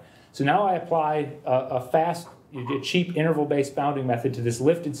regions out. So now I apply a cheap interval-based bounding method to this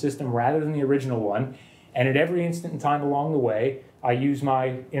lifted system rather than the original one, and at every instant in time along the way, I use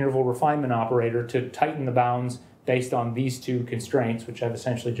my interval refinement operator to tighten the bounds based on these two constraints, which I've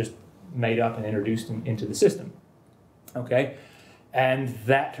essentially just made up and introduced into the system. Okay? And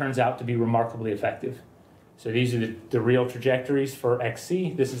that turns out to be remarkably effective. So these are the real trajectories for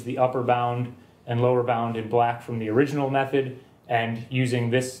xc. This is the upper bound and lower bound in black from the original method. And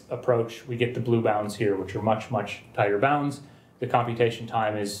using this approach, we get the blue bounds here, which are much, much tighter bounds. The computation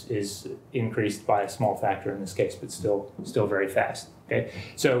time is increased by a small factor in this case, but still very fast. Okay?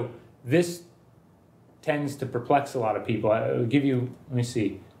 So this tends to perplex a lot of people. I'll give you, let me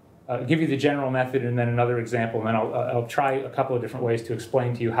see. Give you the general method and then another example, and then I'll try a couple of different ways to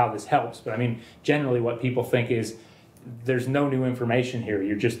explain to you how this helps. But I mean, generally what people think is there's no new information here.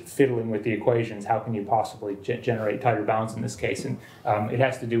 You're just fiddling with the equations. How can you possibly generate tighter bounds in this case? And it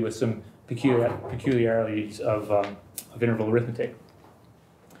has to do with some peculiarities of interval arithmetic.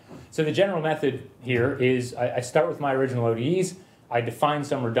 So the general method here is I start with my original ODEs, I define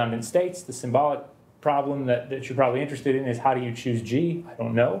some redundant states. The symbolic problem that you're probably interested in is how do you choose G? I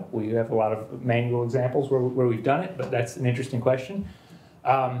don't know. We have a lot of manual examples where we've done it, but that's an interesting question.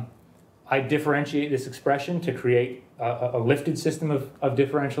 I differentiate this expression to create a lifted system of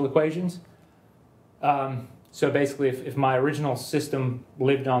differential equations. So basically, if my original system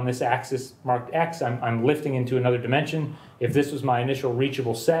lived on this axis marked X, I'm lifting into another dimension. If this was my initial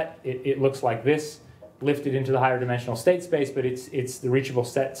reachable set, it looks like this, lifted into the higher dimensional state space, but it's the reachable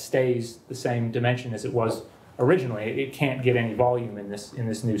set stays the same dimension as it was originally. It can't get any volume in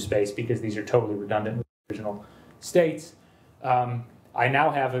this new space because these are totally redundant with the original states. I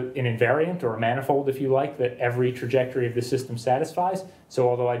now have an invariant, or a manifold if you like, that every trajectory of the system satisfies. So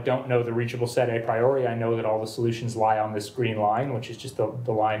although I don't know the reachable set a priori, I know that all the solutions lie on this green line, which is just the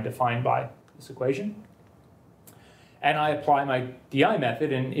line defined by this equation. And I apply my DI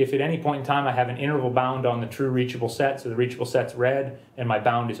method, and if at any point in time I have an interval bound on the true reachable set, so the reachable set's red and my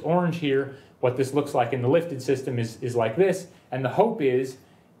bound is orange here, what this looks like in the lifted system is like this. And the hope is,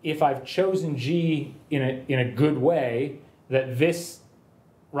 if I've chosen G in a good way, that this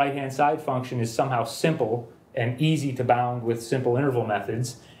right-hand side function is somehow simple and easy to bound with simple interval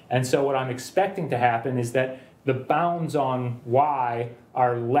methods. And so what I'm expecting to happen is that the bounds on Y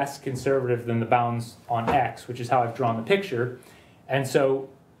are less conservative than the bounds on X, which is how I've drawn the picture. And so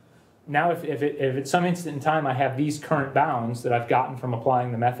now if at some instant in time I have these current bounds that I've gotten from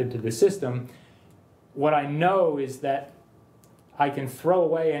applying the method to the system, what I know is that I can throw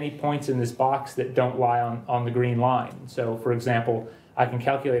away any points in this box that don't lie on the green line. So for example, I can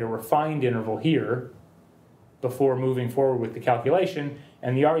calculate a refined interval here before moving forward with the calculation,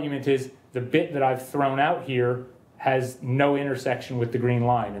 and the argument is the bit that I've thrown out here has no intersection with the green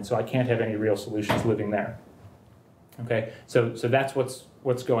line, and so I can't have any real solutions living there. Okay, so that's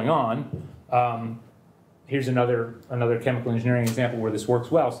what's going on. Here's another chemical engineering example where this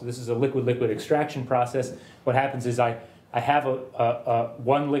works well. So this is a liquid-liquid extraction process. What happens is I have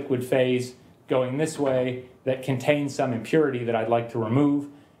one liquid phase going this way that contains some impurity that I'd like to remove,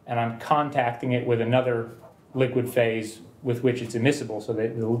 and I'm contacting it with another liquid phase with which it's immiscible, so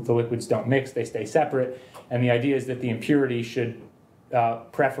that the liquids don't mix, they stay separate. And the idea is that the impurity should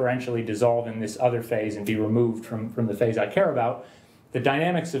preferentially dissolve in this other phase and be removed from the phase I care about. The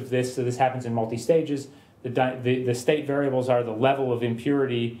dynamics of this, so this happens in multi-stages, the state variables are the level of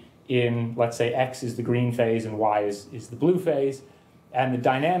impurity in, let's say, X is the green phase and Y is the blue phase. And the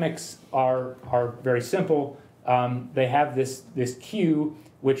dynamics are very simple. They have this Q,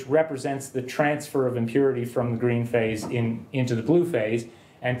 which represents the transfer of impurity from the green phase into the blue phase.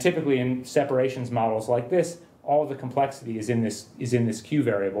 And typically in separations models like this, all the complexity is in this Q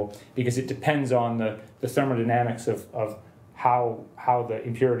variable because it depends on the thermodynamics of how the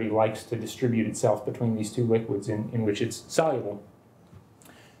impurity likes to distribute itself between these two liquids in which it's soluble.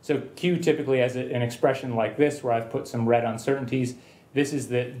 So Q typically has an expression like this, where I've put some red uncertainties. This is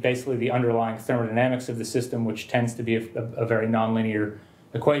basically the underlying thermodynamics of the system, which tends to be a very nonlinear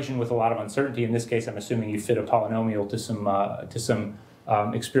equation with a lot of uncertainty. In this case, I'm assuming you fit a polynomial to some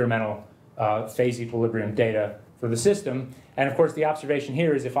experimental phase equilibrium data for the system. And of course, the observation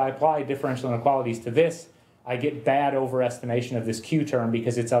here is if I apply differential inequalities to this, I get bad overestimation of this Q term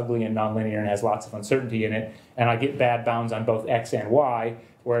because it's ugly and nonlinear and has lots of uncertainty in it. And I get bad bounds on both X and Y,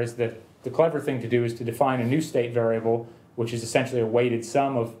 whereas the clever thing to do is to define a new state variable, which is essentially a weighted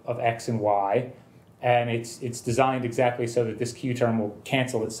sum of X and Y. And it's designed exactly so that this Q term will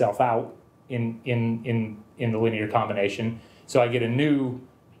cancel itself out in the linear combination. So I get a new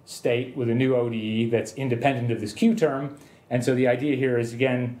state with a new ODE that's independent of this Q term. And so the idea here is,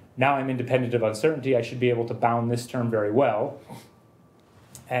 again, now I'm independent of uncertainty. I should be able to bound this term very well.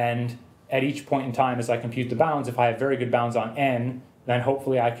 And at each point in time as I compute the bounds, if I have very good bounds on N, then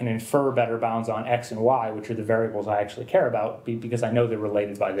hopefully I can infer better bounds on X and Y, which are the variables I actually care about, because I know they're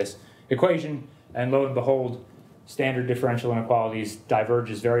related by this equation. And lo and behold, standard differential inequalities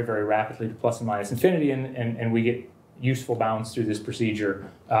diverges very, very rapidly to plus and minus infinity, and we get useful bounds through this procedure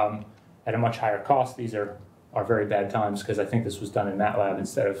at a much higher cost. These are very bad times because I think this was done in MATLAB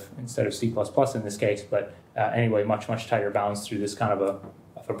instead of C++ in this case. But anyway, much tighter bounds through this kind of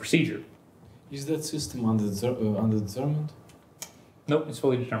a procedure. Is that system undetermined? Nope, it's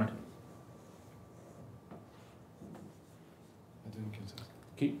fully determined. I didn't get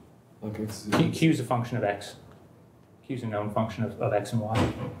it. Q is a function of X. Q is a known function of X and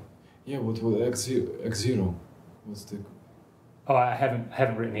Y. Yeah, what will X0? What's the... Oh, I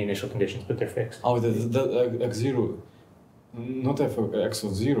haven't written the initial conditions, but they're fixed. Oh, the X0. Not f of x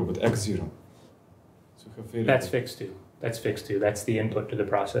of 0, but x0. So have variable. That's fixed too. That's fixed too. That's the input to the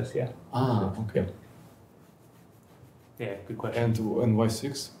process, yeah. Ah, okay. Yeah, good question. And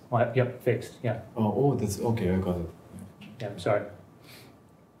y6? Yep, fixed, yeah. Oh, that's okay, I got it. Yeah, I'm sorry.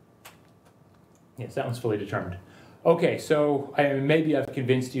 Yes, that one's fully determined. Okay, so maybe I've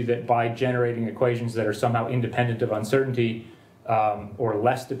convinced you that by generating equations that are somehow independent of uncertainty, or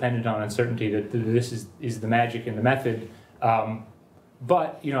less dependent on uncertainty, that this is the magic in the method.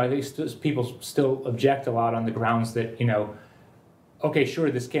 But, you know, I think people still object a lot on the grounds that, you know, okay, sure,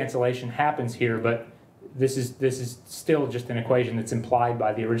 this cancellation happens here, but this is still just an equation that's implied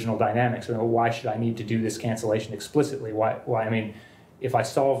by the original dynamics. So why should I need to do this cancellation explicitly? Why? I mean, if I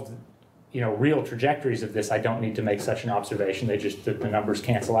solved, you know, real trajectories of this, I don't need to make such an observation. They just, the numbers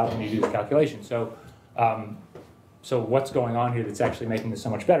cancel out when you do the calculation. So, so what's going on here that's actually making this so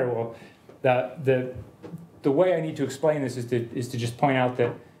much better? Well, the way I need to explain this is to just point out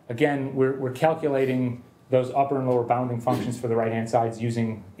that, again, we're calculating those upper and lower bounding functions for the right-hand sides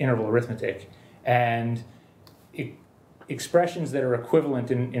using interval arithmetic. And expressions that are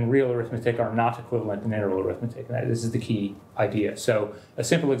equivalent in real arithmetic are not equivalent in interval arithmetic. And this is the key idea. So a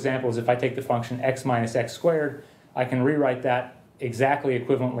simple example is if I take the function x minus x squared, I can rewrite that exactly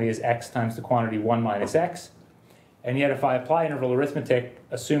equivalently as x times the quantity 1 minus x. And yet if I apply interval arithmetic,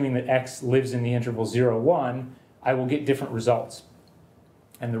 assuming that x lives in the interval 0, 1, I will get different results.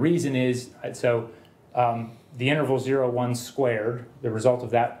 And the reason is, the interval 0, 1 squared, the result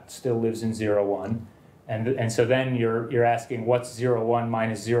of that still lives in 0, 1. And so then you're asking what's 0, 1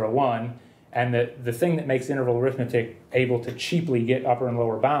 minus 0, 1? And the thing that makes interval arithmetic able to cheaply get upper and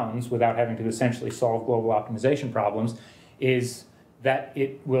lower bounds without having to essentially solve global optimization problems is that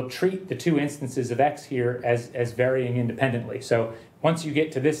it will treat the two instances of x here as varying independently. So once you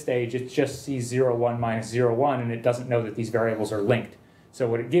get to this stage, it just sees 0, 1 minus 0, 1, and it doesn't know that these variables are linked. So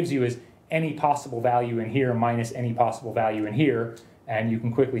what it gives you is any possible value in here minus any possible value in here, and you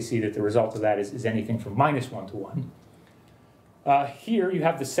can quickly see that the result of that is anything from minus 1 to 1. Here you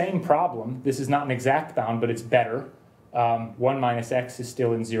have the same problem. This is not an exact bound, but it's better. 1 minus x is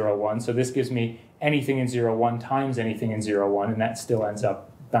still in 0, 1, so this gives me anything in 0, 1 times anything in 0, 1, and that still ends up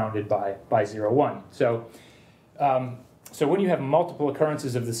bounded by 0, 1. So, so when you have multiple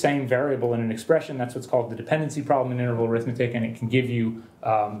occurrences of the same variable in an expression, that's what's called the dependency problem in interval arithmetic, and it can give you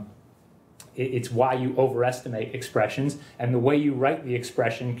it's why you overestimate expressions, and the way you write the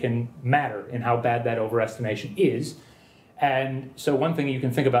expression can matter in how bad that overestimation is. And so one thing you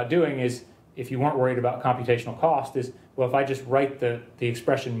can think about doing is, if you weren't worried about computational cost, is, well, if I just write the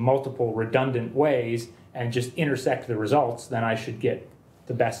expression multiple redundant ways and just intersect the results, then I should get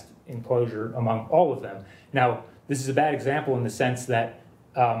the best enclosure among all of them. Now, this is a bad example in the sense that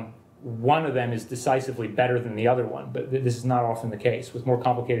one of them is decisively better than the other one, but this is not often the case. With more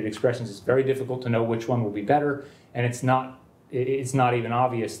complicated expressions, it's very difficult to know which one will be better, and it's not even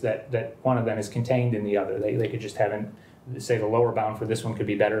obvious that one of them is contained in the other. They could just have, say, the lower bound for this one could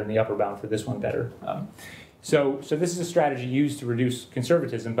be better and the upper bound for this one better. So this is a strategy used to reduce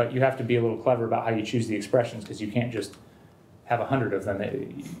conservatism, but you have to be a little clever about how you choose the expressions, because you can't just have 100 of them.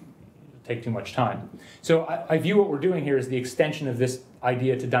 It'll take too much time. So I view what we're doing here as the extension of this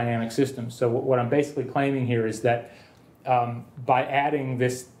idea to dynamic systems. So what I'm basically claiming here is that by adding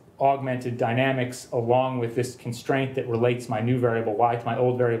this augmented dynamics along with this constraint that relates my new variable y to my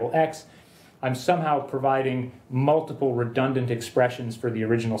old variable x, I'm somehow providing multiple redundant expressions for the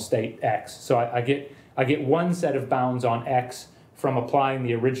original state x. So I get one set of bounds on x from applying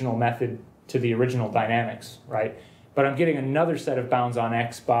the original method to the original dynamics, right? But I'm getting another set of bounds on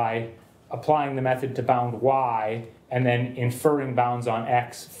x by applying the method to bound y and then inferring bounds on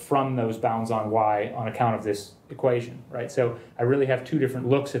x from those bounds on y on account of this equation, right? So I really have two different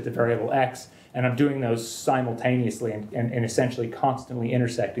looks at the variable x, and I'm doing those simultaneously and essentially constantly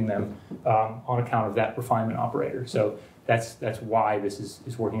intersecting them on account of that refinement operator. So that's why this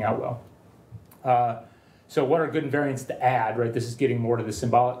is working out well. So what are good invariants to add, right? This is getting more to the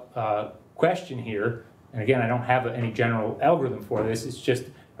symbolic question here. And again, I don't have any general algorithm for this. It's just,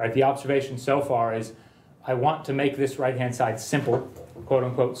 right, the observation so far is I want to make this right-hand side simple, quote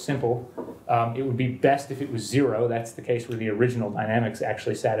unquote simple. It would be best if it was 0. That's the case where the original dynamics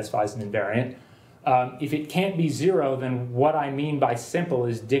actually satisfies an invariant. If it can't be 0, then what I mean by simple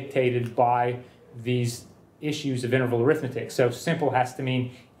is dictated by these issues of interval arithmetic. So simple has to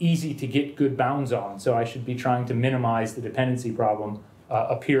mean easy to get good bounds on. So I should be trying to minimize the dependency problem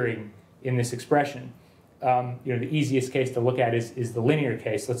appearing in this expression. The easiest case to look at is the linear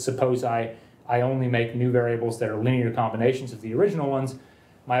case. Let's suppose I only make new variables that are linear combinations of the original ones.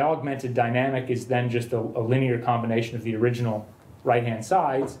 My augmented dynamic is then just a linear combination of the original right-hand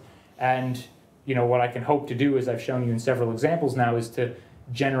sides. And what I can hope to do, as I've shown you in several examples now, is to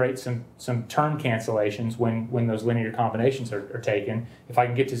generate some term cancellations when those linear combinations are taken. If I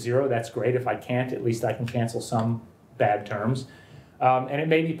can get to 0, that's great. If I can't, at least I can cancel some bad terms. And it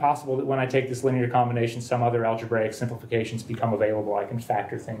may be possible that when I take this linear combination, some other algebraic simplifications become available. I can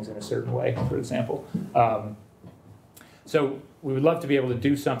factor things in a certain way, for example. So we would love to be able to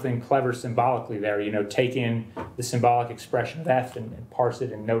do something clever symbolically there, take in the symbolic expression of f and parse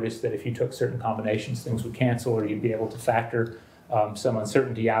it and notice that if you took certain combinations, things would cancel, or you'd be able to factor some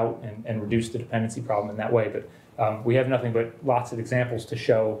uncertainty out and reduce the dependency problem in that way. But we have nothing but lots of examples to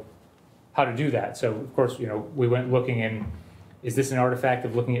show how to do that. So, of course, we went looking in, is this an artifact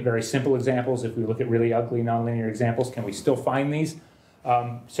of looking at very simple examples? If we look at really ugly nonlinear examples, can we still find these?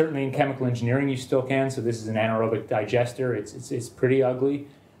 Certainly in chemical engineering you still can. So this is an anaerobic digester. It's pretty ugly.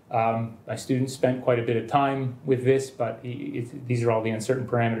 My students spent quite a bit of time with this, but these are all the uncertain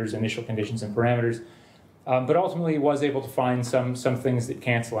parameters, initial conditions and parameters. But ultimately it was able to find some things that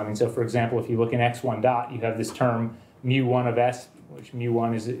cancel. I mean, so for example, if you look in x1 dot, you have this term mu1 of s, which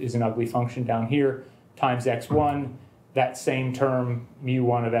mu1 is an ugly function down here, times x1. That same term,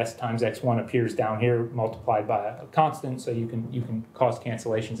 mu1 of s times x1, appears down here, multiplied by a constant, so you can cause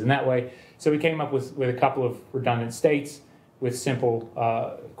cancellations in that way. So we came up with a couple of redundant states with simple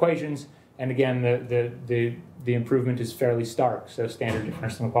equations, and again, the improvement is fairly stark. So standard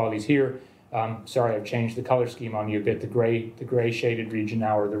differential inequalities here. Sorry, I've changed the color scheme on you a bit. The gray shaded region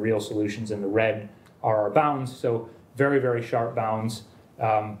now are the real solutions, and the red are our bounds. So very, very sharp bounds.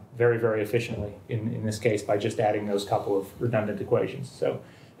 Very, very efficiently in this case by just adding those couple of redundant equations. So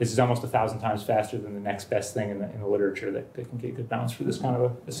this is almost 1,000 times faster than the next best thing in the literature that can get good bounds for this kind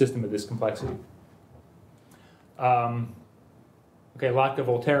of a system of this complexity. Okay,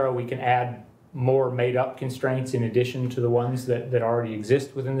 Lotka-Volterra, we can add more made-up constraints in addition to the ones that already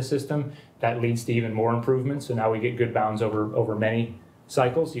exist within the system. That leads to even more improvements. So now we get good bounds over many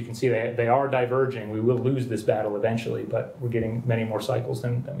cycles. You can see they are diverging. We will lose this battle eventually, but we're getting many more cycles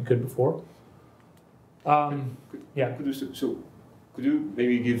than we could before. Yeah. Could you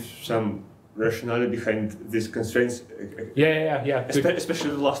maybe give some rationale behind these constraints? Yeah. Especially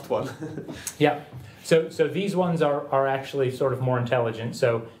the last one. Yeah. So these ones are actually sort of more intelligent.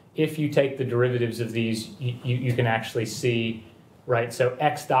 So if you take the derivatives of these, you can actually see. Right, so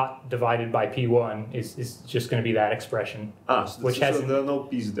x dot divided by p1 is just going to be that expression, so there are no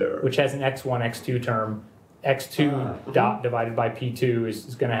p's there. Which has an x1, x2 term. x2 dot divided by p2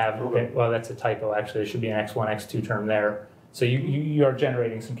 is going to have, well, that's a typo actually. There should be an x1, x2 term there. So you are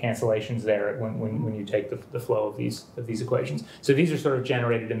generating some cancellations there when you take the flow of these equations. So these are sort of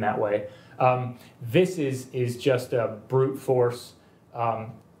generated in that way. This is just a brute force.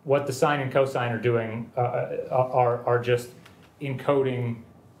 What the sine and cosine are doing are just encoding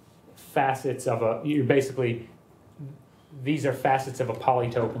facets of these are facets of a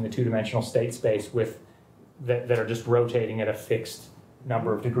polytope in the two-dimensional state space that are just rotating at a fixed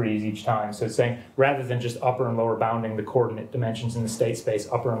number of degrees each time. So it's saying rather than just upper and lower bounding the coordinate dimensions in the state space,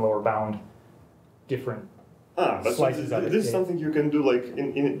 upper and lower bound different slices of it. This is something you can do like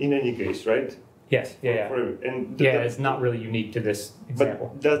in any case, right? Yes, yeah. It's not really unique to this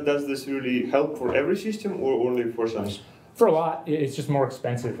example. But does this really help for every system or only for some? For a lot, it's just more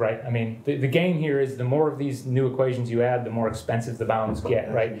expensive, right? I mean, the game here is the more of these new equations you add, the more expensive the bounds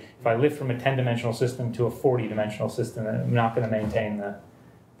get, right? If I lift from a 10-dimensional system to a 40-dimensional system, I'm not going to maintain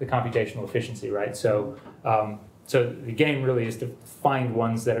the computational efficiency, right? So the game really is to find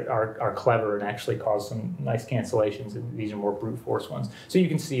ones that are clever and actually cause some nice cancellations, and these are more brute force ones. So you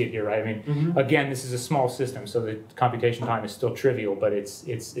can see it here, right? I mean, again, this is a small system, so the computation time is still trivial, but it's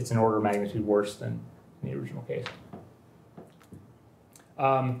an order of magnitude worse than in the original case.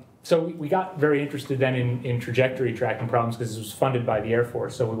 So we got very interested then in trajectory tracking problems because this was funded by the Air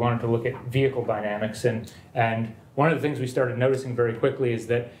Force. So we wanted to look at vehicle dynamics. And one of the things we started noticing very quickly is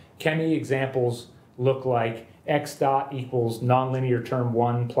that chemi examples look like x dot equals nonlinear term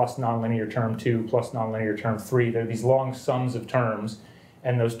 1 plus nonlinear term 2 plus nonlinear term 3. They're these long sums of terms,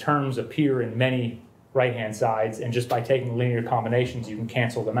 and those terms appear in many right-hand sides. And just by taking linear combinations, you can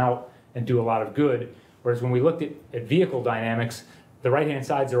cancel them out and do a lot of good. Whereas when we looked at vehicle dynamics, the right-hand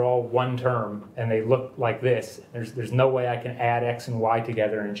sides are all one term, and they look like this. There's no way I can add x and y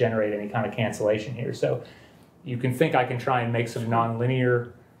together and generate any kind of cancellation here. So you can think I can try and make some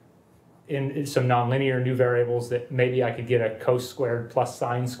nonlinear new variables that maybe I could get a cos squared plus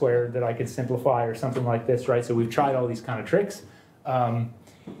sine squared that I could simplify or something like this, right? So we've tried all these kind of tricks.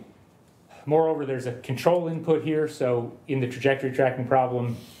 Moreover, there's a control input here. So in the trajectory tracking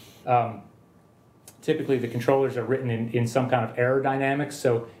problem, typically the controllers are written in some kind of aerodynamics.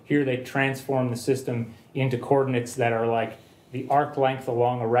 So here they transform the system into coordinates that are like the arc length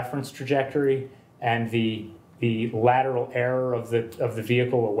along a reference trajectory and the lateral error of the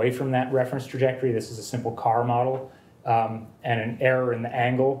vehicle away from that reference trajectory. This is a simple car model, and an error in the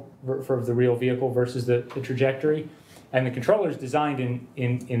angle for the real vehicle versus the trajectory. And the controller is designed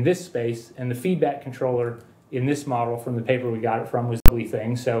in this space, and the feedback controller in this model from the paper we got it from was the ugly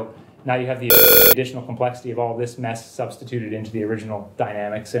thing. So now you have the additional complexity of all this mess substituted into the original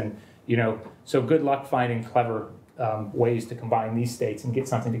dynamics. And, so good luck finding clever ways to combine these states and get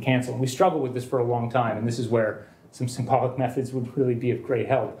something to cancel. And we struggled with this for a long time, and this is where some symbolic methods would really be of great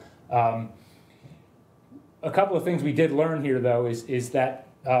help. A couple of things we did learn here, though, is that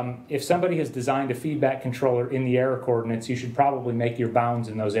if somebody has designed a feedback controller in the error coordinates, you should probably make your bounds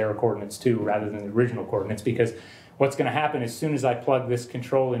in those error coordinates too, rather than the original coordinates, because what's going to happen as soon as I plug this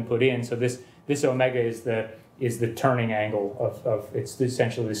control input in, so this omega is the turning angle of it's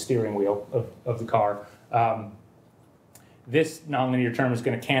essentially the steering wheel of the car. This nonlinear term is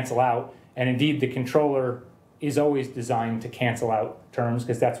going to cancel out, and indeed the controller is always designed to cancel out terms,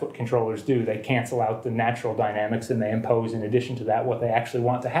 because that's what controllers do. They cancel out the natural dynamics and they impose, in addition to that, what they actually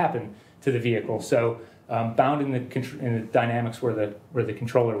want to happen to the vehicle. So bound in the dynamics where the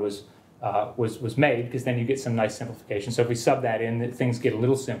controller was made, because then you get some nice simplification. So if we sub that in, things get a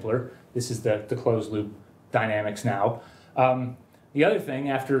little simpler. This is the closed loop dynamics now. The other thing,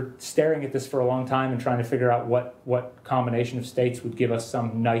 after staring at this for a long time and trying to figure out what combination of states would give us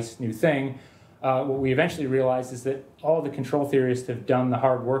some nice new thing, what we eventually realized is that all the control theorists have done the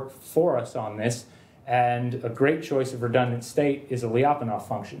hard work for us on this, and a great choice of redundant state is a Lyapunov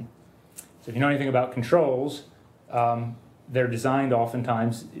function. So if you know anything about controls, they're designed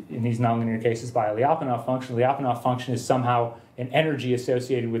oftentimes in these nonlinear cases by a Lyapunov function. The Lyapunov function is somehow an energy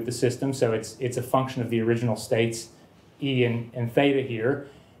associated with the system, so it's a function of the original states, E and theta here,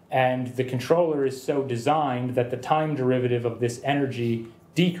 and the controller is so designed that the time derivative of this energy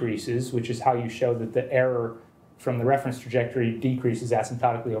decreases, which is how you show that the error from the reference trajectory decreases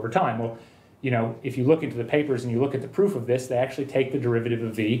asymptotically over time. Well, if you look into the papers and you look at the proof of this, they actually take the derivative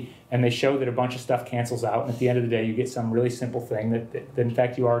of v and they show that a bunch of stuff cancels out, and at the end of the day you get some really simple thing that in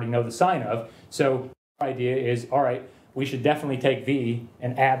fact you already know the sign of. So our idea is, all right, we should definitely take v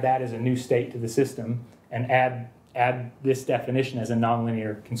and add that as a new state to the system, and add this definition as a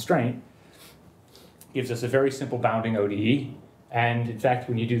nonlinear constraint. Gives us a very simple bounding ODE. And in fact,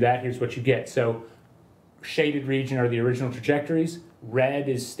 when you do that, here's what you get. So shaded region are the original trajectories. Red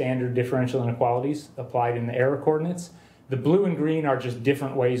is standard differential inequalities applied in the error coordinates. The blue and green are just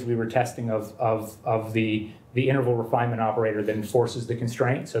different ways we were testing of the interval refinement operator that enforces the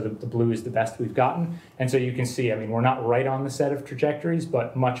constraint. So the blue is the best we've gotten. And so you can see, we're not right on the set of trajectories,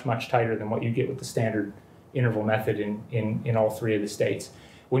 but much, much tighter than what you get with the standard interval method in all three of the states.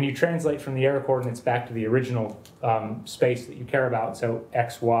 When you translate from the error coordinates back to the original space that you care about, so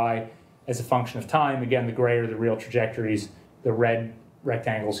x, y, as a function of time, again, the gray are the real trajectories, the red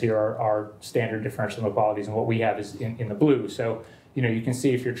rectangles here are standard differential inequalities, and what we have is in the blue. So, you can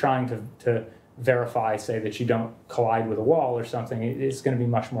see if you're trying to verify, say, that you don't collide with a wall or something, it's going to be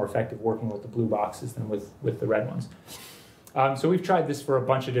much more effective working with the blue boxes than with the red ones. So we've tried this for a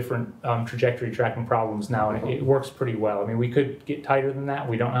bunch of different trajectory tracking problems now, and it works pretty well. We could get tighter than that.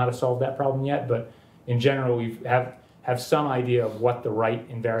 We don't know how to solve that problem yet, but in general, we have some idea of what the right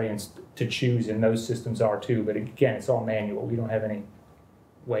invariants to choose in those systems are too. But again, it's all manual. We don't have any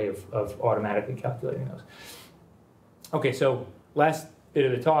way of automatically calculating those. Okay, so last bit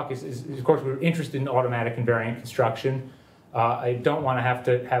of the talk is of course, we're interested in automatic invariant construction. I don't want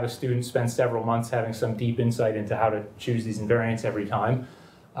to have a student spend several months having some deep insight into how to choose these invariants every time.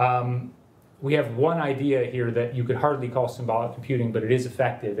 We have one idea here that you could hardly call symbolic computing, but it is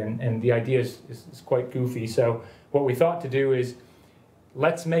effective, and the idea is quite goofy. So what we thought to do is,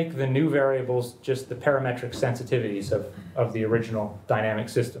 let's make the new variables just the parametric sensitivities of the original dynamic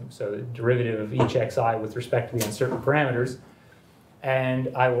system. So the derivative of each xi with respect to the uncertain parameters.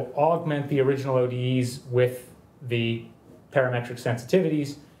 And I will augment the original ODEs with the parametric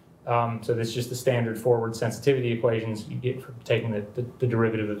sensitivities. So this is just the standard forward sensitivity equations you get from taking the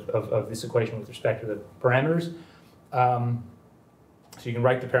derivative of this equation with respect to the parameters. So you can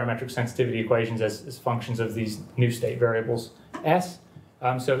write the parametric sensitivity equations as functions of these new state variables S.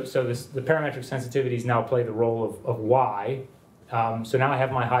 So the parametric sensitivities now play the role of Y. So now I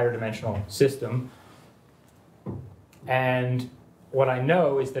have my higher dimensional system. And what I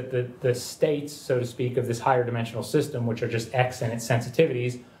know is that the states, so to speak, of this higher dimensional system, which are just X and its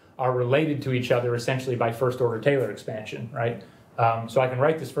sensitivities, are related to each other essentially by first-order Taylor expansion, right? So I can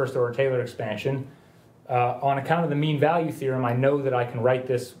write this first-order Taylor expansion. On account of the mean value theorem, I know that I can write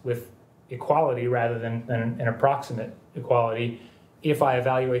this with equality rather than an approximate equality if I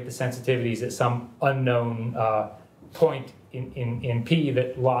evaluate the sensitivities at some unknown point in P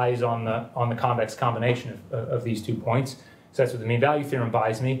that lies on the convex combination of these 2 points. So that's what the mean value theorem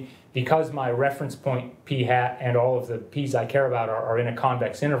buys me. Because my reference point P hat and all of the P's I care about are in a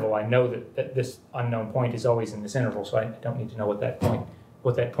convex interval, I know that this unknown point is always in this interval, so I don't need to know what that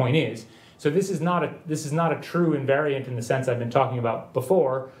point is. So this is not a true invariant in the sense I've been talking about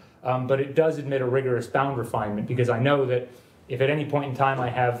before, but it does admit a rigorous bound refinement, because I know that if at any point in time I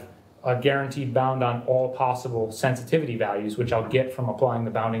have a guaranteed bound on all possible sensitivity values, which I'll get from applying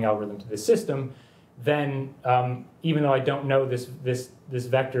the bounding algorithm to this system, then even though I don't know this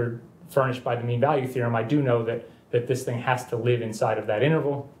vector furnished by the mean value theorem, I do know that this thing has to live inside of that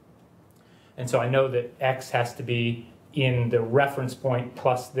interval. And so I know that x has to be in the reference point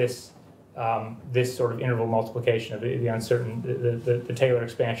plus this sort of interval multiplication of the uncertain, the Taylor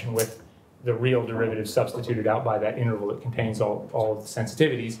expansion with the real derivative substituted out by that interval that contains all of the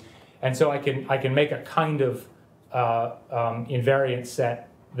sensitivities. And so I can make a kind of invariant set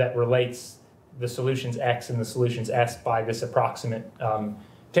that relates the solutions x and the solutions s by this approximate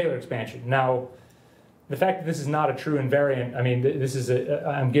Taylor expansion. Now, the fact that this is not a true invariant, I mean,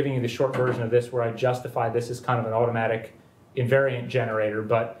 I'm giving you the short version of this where I justify this as kind of an automatic invariant generator,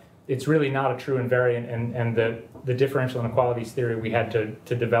 but it's really not a true invariant, and the differential inequalities theory we had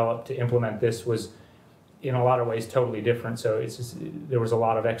to develop to implement this was in a lot of ways totally different. So there was a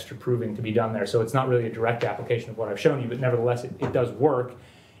lot of extra proving to be done there. So it's not really a direct application of what I've shown you, but nevertheless it does work.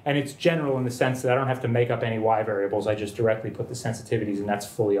 And it's general in the sense that I don't have to make up any y variables. I just directly put the sensitivities, and that's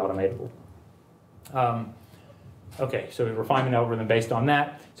fully automatable. Okay, so a refinement algorithm based on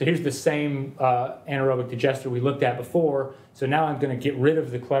that. So here's the same anaerobic digester we looked at before. So now I'm going to get rid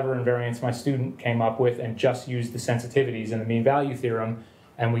of the clever invariance my student came up with and just use the sensitivities and the mean value theorem,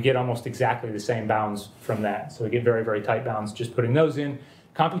 and we get almost exactly the same bounds from that. So we get very, very tight bounds just putting those in.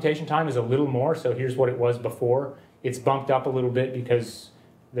 Computation time is a little more, so here's what it was before. It's bumped up a little bit because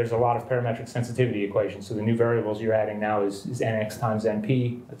there's a lot of parametric sensitivity equations. So the new variables you're adding now is nx times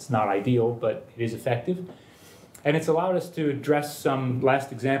np. That's not ideal, but it is effective. And it's allowed us to address some,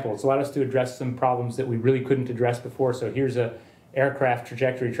 last example, it's allowed us to address some problems that we really couldn't address before. So here's a aircraft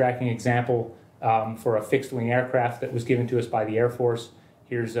trajectory tracking example for a fixed wing aircraft that was given to us by the Air Force.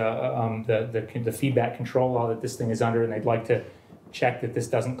 Here's the feedback control law that this thing is under, and they'd like to check that this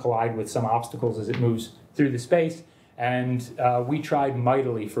doesn't collide with some obstacles as it moves through the space. And we tried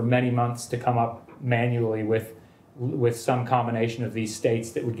mightily for many months to come up manually with some combination of these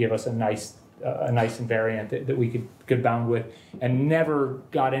states that would give us a nice invariant that we could bound with, and never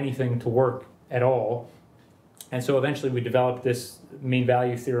got anything to work at all. And so eventually we developed this mean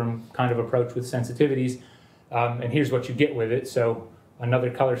value theorem kind of approach with sensitivities, and here's what you get with it. So another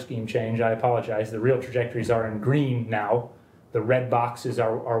color scheme change, I apologize. The real trajectories are in green now. The red boxes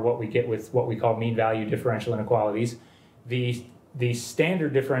are what we get with what we call mean value differential inequalities. The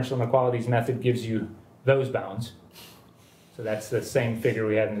standard differential inequalities method gives you those bounds. So that's the same figure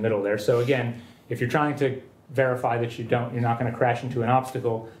we had in the middle there. So again, if you're trying to verify that you're not going to crash into an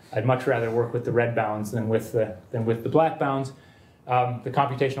obstacle, I'd much rather work with the red bounds than with the black bounds. The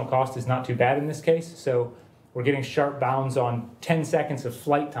computational cost is not too bad in this case. So we're getting sharp bounds on 10 seconds of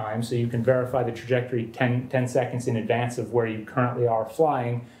flight time, so you can verify the trajectory 10 seconds in advance of where you currently are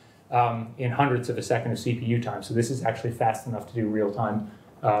flying in hundredths of a second of CPU time. So this is actually fast enough to do real-time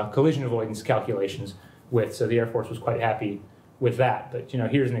collision avoidance calculations with. So the Air Force was quite happy with that. But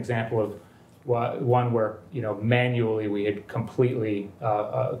here's an example of one where manually we had completely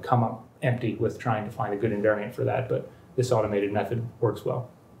come up empty with trying to find a good invariant for that. But this automated method works well.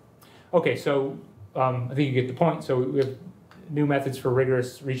 Okay, so I think you get the point. So we have new methods for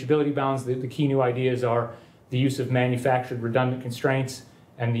rigorous reachability bounds. The key new ideas are the use of manufactured redundant constraints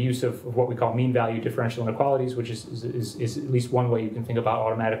and the use of what we call mean value differential inequalities, which is at least one way you can think about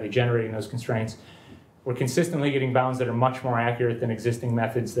automatically generating those constraints. We're consistently getting bounds that are much more accurate than existing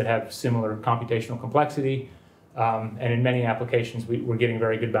methods that have similar computational complexity. And in many applications, we're getting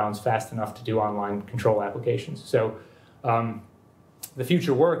very good bounds fast enough to do online control applications. So the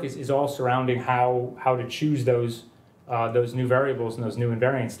future work is all surrounding how to choose those new variables and those new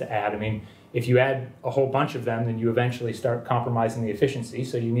invariants to add. I mean, if you add a whole bunch of them, then you eventually start compromising the efficiency.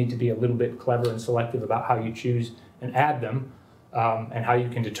 So you need to be a little bit clever and selective about how you choose and add them, and how you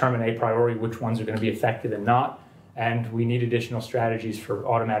can determine a priori which ones are going to be effective and not. And we need additional strategies for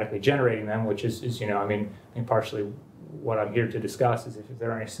automatically generating them, which is I think partially what I'm here to discuss is if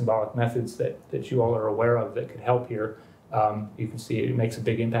there are any symbolic methods that you all are aware of that could help here. You can see it makes a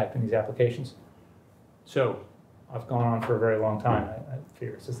big impact in these applications. So I've gone on for a very long time, I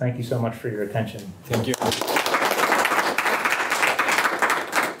fear. So thank you so much for your attention. Thank you.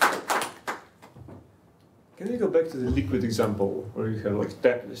 Can we go back to the liquid example where you have like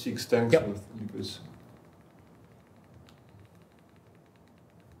 6 tanks Yep. with liquids?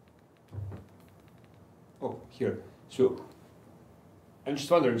 Oh, here. So I'm just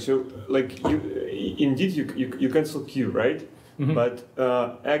wondering. So like indeed you cancel Q, right? Mhm.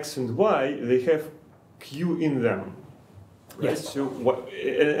 But X and Y, they have Q in them, right? Yes. So what?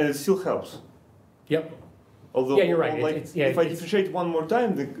 And it still helps. Yep. Although, Yeah, you're right. Like, if I differentiate one more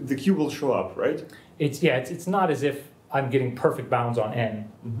time, the Q will show up, right? It's not as if I'm getting perfect bounds on N.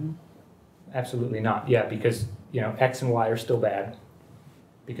 Mm-hmm. Absolutely not. Yeah, because X and Y are still bad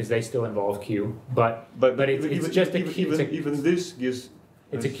because they still involve Q. But it's just even this gives.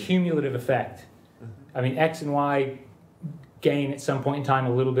 It's a cumulative effect. I mean, X and Y gain at some point in time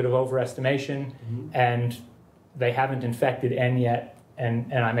a little bit of overestimation, and they haven't infected N yet,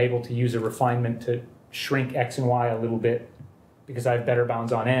 and I'm able to use a refinement to shrink X and Y a little bit because I have better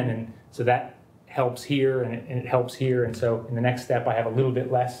bounds on N, and so that helps here and it helps here, and so in the next step I have a little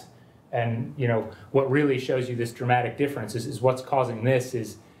bit less. And what really shows you this dramatic difference is what's causing this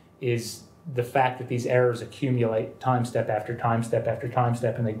is the fact that these errors accumulate time step after time step after time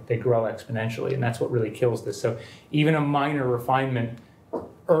step, and they grow exponentially, and that's what really kills this. So even a minor refinement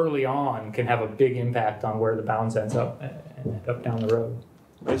early on can have a big impact on where the bounds end up down the road.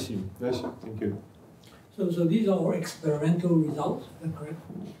 I see. Thank you. So these are all experimental results, is that correct?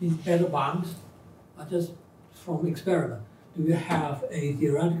 These better bounds are just from experiment. Do you have a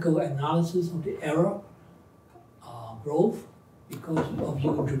theoretical analysis of the error growth because of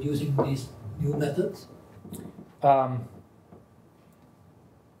you introducing these new methods?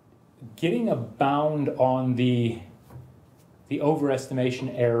 Getting a bound on the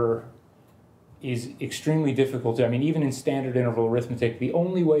overestimation error is extremely difficult. I mean, even in standard interval arithmetic, the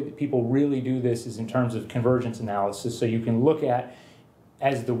only way that people really do this is in terms of convergence analysis. So you can look at,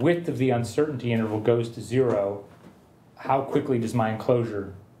 as the width of the uncertainty interval goes to 0, how quickly does my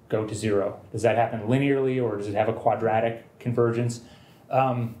enclosure go to 0? Does that happen linearly, or does it have a quadratic convergence?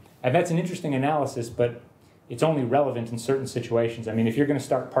 And that's an interesting analysis, but it's only relevant in certain situations. I mean, if you're going to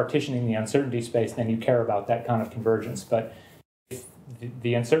start partitioning the uncertainty space, then you care about that kind of convergence. But if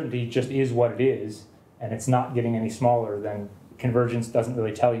the uncertainty just is what it is, and it's not getting any smaller, then convergence doesn't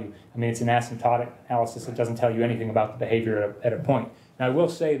really tell you. I mean, it's an asymptotic analysis. It doesn't tell you anything about the behavior at a point. Now, I will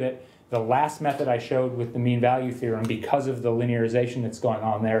say that the last method I showed with the mean value theorem, because of the linearization that's going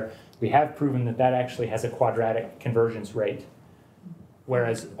on there, we have proven that that actually has a quadratic convergence rate,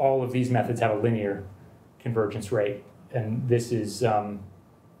 whereas all of these methods have a linear convergence rate. And this is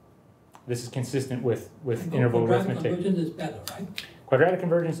consistent with interval arithmetic. Quadratic convergence is better, right? Quadratic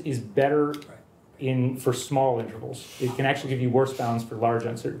convergence is better for small intervals. It can actually give you worse bounds for large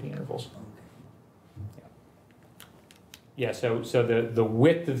uncertainty intervals. Yeah, so the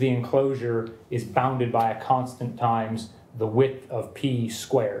width of the enclosure is bounded by a constant times the width of P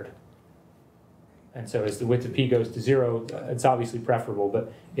squared. And so as the width of P goes to 0, it's obviously preferable,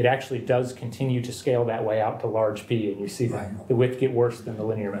 but it actually does continue to scale that way out to large P, and you see the width get worse than the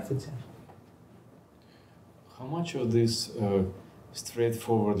linear methods. How much of this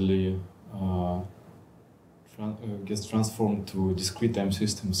straightforwardly gets transformed to discrete time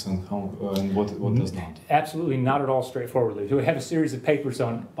systems, and what does not? Absolutely not at all straightforwardly. So we have a series of papers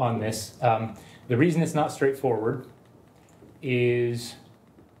on this. The reason it's not straightforward is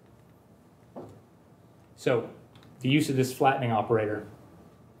so the use of this flattening operator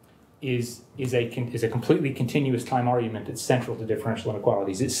is a completely continuous time argument that's central to differential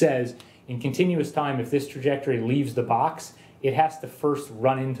inequalities. It says in continuous time, if this trajectory leaves the box, it has to first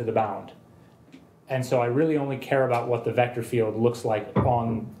run into the bound. And so I really only care about what the vector field looks like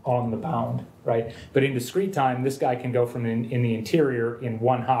on the bound, right? But in discrete time, this guy can go from in the interior in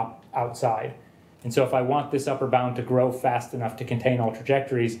one hop outside. And so if I want this upper bound to grow fast enough to contain all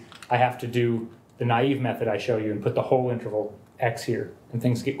trajectories, I have to do the naive method I show you and put the whole interval x here, and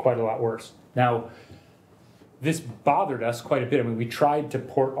things get quite a lot worse. Now, this bothered us quite a bit. I mean, we tried to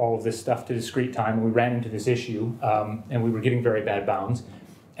port all of this stuff to discrete time, and we ran into this issue, and we were getting very bad bounds.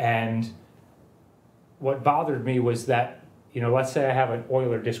 And what bothered me was that, let's say I have an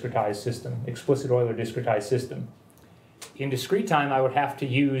Euler discretized system, explicit Euler discretized system. In discrete time, I would have to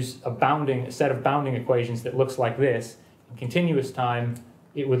use a set of bounding equations that looks like this. In continuous time,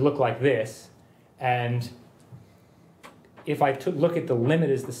 it would look like this. And if I look at the limit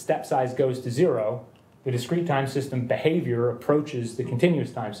as the step size goes to 0, the discrete time system behavior approaches the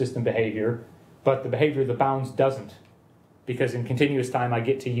continuous time system behavior, but the behavior of the bounds doesn't. Because in continuous time, I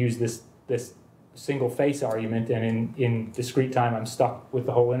get to use this single face argument, and in discrete time, I'm stuck with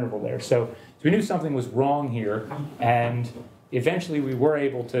the whole interval there. So we knew something was wrong here, and eventually we were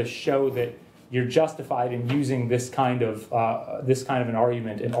able to show that you're justified in using this kind of an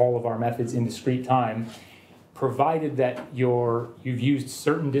argument in all of our methods in discrete time, provided that you've used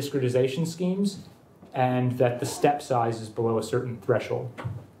certain discretization schemes and that the step size is below a certain threshold.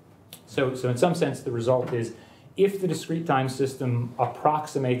 So in some sense, the result is if the discrete time system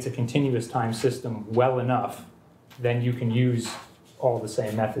approximates a continuous time system well enough, then you can use all the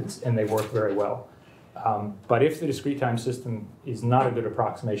same methods and they work very well. But if the discrete time system is not a good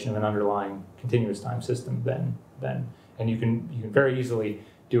approximation of an underlying continuous time system, and you can very easily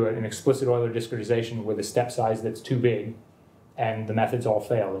do an explicit Euler discretization with a step size that's too big, and the methods all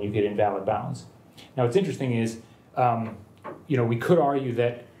fail, and you get invalid bounds. Now, what's interesting is, we could argue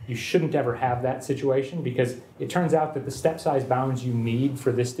that you shouldn't ever have that situation, because it turns out that the step size bounds you need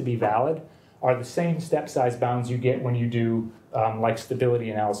for this to be valid are the same step size bounds you get when you do like stability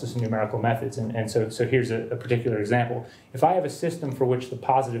analysis and numerical methods. And so here's a particular example. If I have a system for which the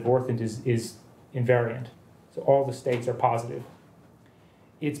positive orthant is invariant, so all the states are positive,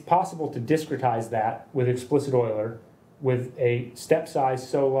 it's possible to discretize that with explicit Euler with a step size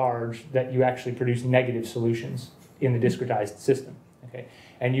so large that you actually produce negative solutions in the discretized system. Okay?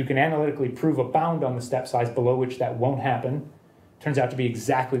 And you can analytically prove a bound on the step size below which that won't happen. Turns out to be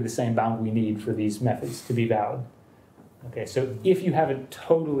exactly the same bound we need for these methods to be valid. Okay, so if you haven't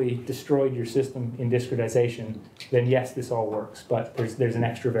totally destroyed your system in discretization, then yes, this all works, but there's an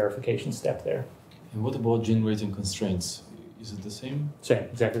extra verification step there. And what about generating constraints? Is it the same? Same,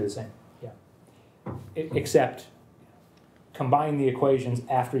 exactly the same, yeah. Except combine the equations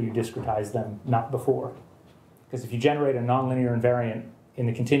after you discretize them, not before. Because if you generate a nonlinear invariant in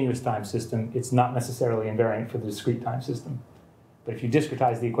the continuous time system, it's not necessarily invariant for the discrete time system. But if you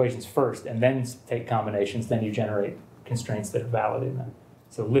discretize the equations first and then take combinations, then you generate constraints that are valid in them.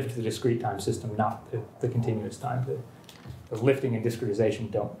 So lift the discrete time system, not the continuous time. The lifting and discretization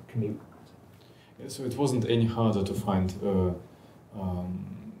don't commute. Yeah, so it wasn't any harder to find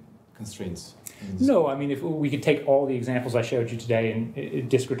constraints? No, I mean, if we could take all the examples I showed you today and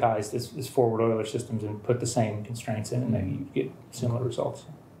discretize this forward Euler systems and put the same constraints in, and then you get similar results.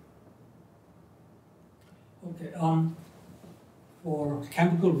 Okay. For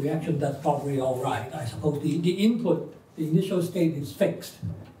chemical reaction, that's probably all right. I suppose the input, the initial state is fixed.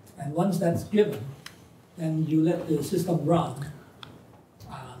 And once that's given, then you let the system run.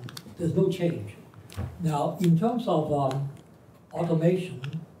 There's no change. Now, in terms of automation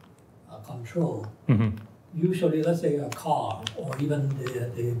control, usually, let's say a car or even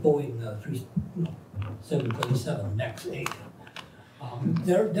the Boeing 737 MAX 8,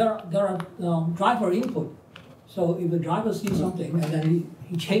 there are driver input. So if the driver sees something and then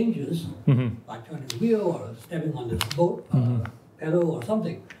he changes by turning the wheel or stepping on the boat pedal or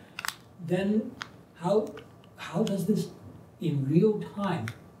something, then how does this in real time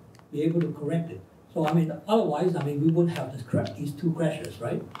be able to correct it? So I mean, otherwise, I mean, we wouldn't have these two crashes,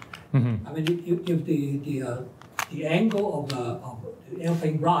 right? I mean, if the angle of the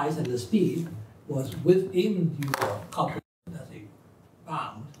airplane rise and the speed was within your couple, let's say,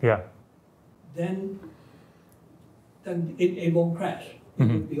 bound, then it won't crash. It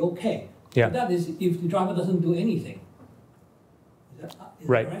will be okay. Yeah. But that is if the driver doesn't do anything. Is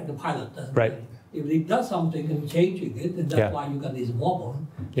right. Correct? The pilot doesn't. Right. Do anything. If he does something and changing it, then that's why you got this wobble.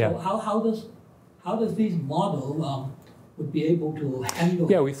 So how does this model would be able to handle?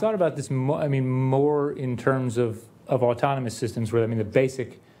 Yeah, we thought about this. More in terms of autonomous systems, where the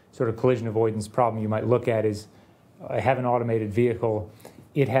basic sort of collision avoidance problem you might look at is, I have an automated vehicle.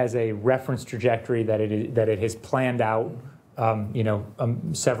 It has a reference trajectory that it has planned out,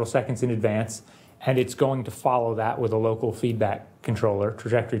 several seconds in advance, and it's going to follow that with a local feedback controller,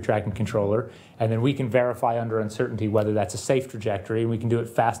 trajectory tracking controller, and then we can verify under uncertainty whether that's a safe trajectory, and we can do it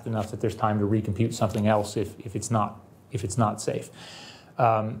fast enough that there's time to recompute something else if it's not safe.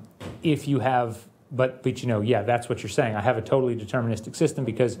 If you have But that's what you're saying. I have a totally deterministic system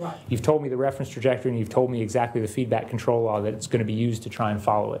because you've told me the reference trajectory and you've told me exactly the feedback control law that it's going to be used to try and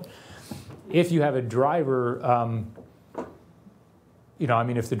follow it. If you have a driver,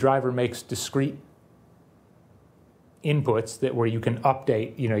 if the driver makes discrete inputs where you can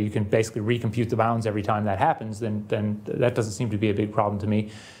update, you can basically recompute the bounds every time that happens, then that doesn't seem to be a big problem to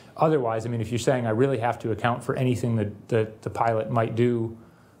me. Otherwise, if you're saying I really have to account for anything that the pilot might do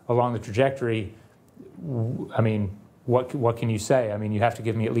along the trajectory, what can you say? You have to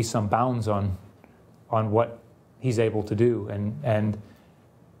give me at least some bounds on on what he's able to do, and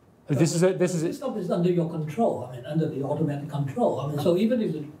this is the system is under your control. I mean, under the automatic control. I mean, so even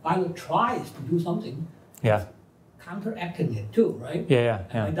if the pilot tries to do something, yeah, counteracting it too, right? yeah.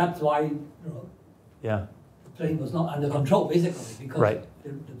 And that's why Yeah. the plane was not under control basically because Right.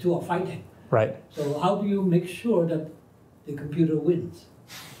 the two are fighting. Right. So how do you make sure that the computer wins?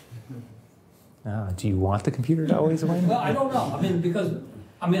 Do you want the computer to always win? Well, I don't know. I mean, because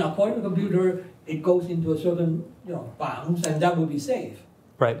according to the computer, it goes into a certain bounds, and that would be safe.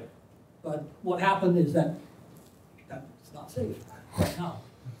 Right. But what happened is that that's not safe right now.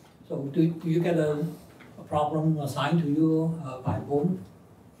 So do you get a problem assigned to you by opponent?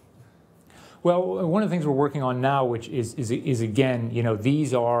 Well, one of the things we're working on now, which is again,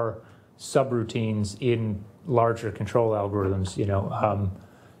 these are subroutines in larger control algorithms.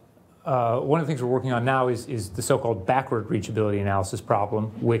 One of the things we're working on now is the so-called backward reachability analysis problem,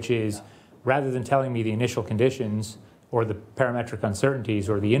 which is rather than telling me the initial conditions or the parametric uncertainties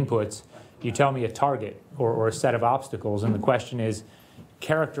or the inputs, you tell me a target or a set of obstacles, and the question is,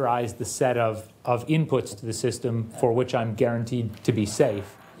 characterize the set of inputs to the system for which I'm guaranteed to be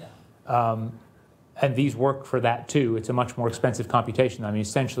safe. And these work for that too. It's a much more expensive computation. I mean,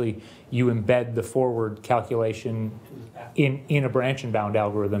 essentially, you embed the forward calculation in a branch and bound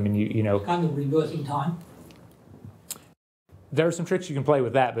algorithm, and you kind of reversing time. There are some tricks you can play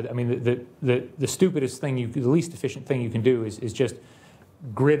with that, but I mean, the stupidest thing, the least efficient thing you can do is just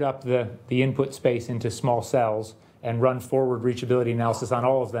grid up the input space into small cells and run forward reachability analysis on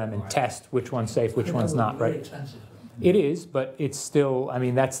all of them and test which one's safe, which one's not, right? Expensive. It is, but it's still, I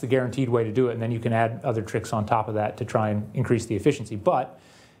mean, that's the guaranteed way to do it, and then you can add other tricks on top of that to try and increase the efficiency. But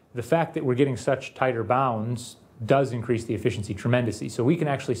the fact that we're getting such tighter bounds does increase the efficiency tremendously. So we can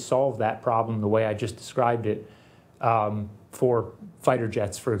actually solve that problem the way I just described it for fighter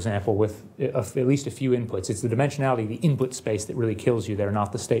jets, for example, with at least a few inputs. It's the dimensionality, the input space that really kills you there,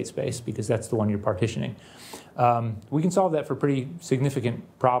 not the state space, because that's the one you're partitioning. We can solve that for pretty significant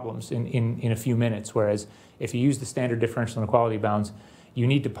problems in a few minutes, whereas if you use the standard differential inequality bounds, you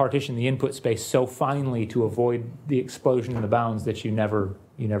need to partition the input space so finely to avoid the explosion in the bounds that you never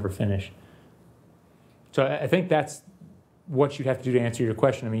finish. So I think that's what you'd have to do to answer your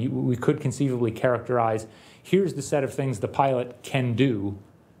question. I mean, we could conceivably characterize, here's the set of things the pilot can do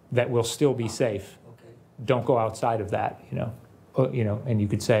that will still be safe. Okay. Don't go outside of that, and you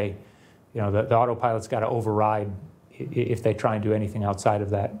could say, the autopilot's got to override if they try and do anything outside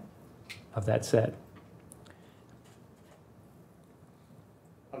of that set.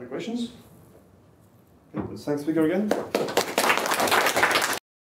 Other questions? Okay, let's thank speaker again.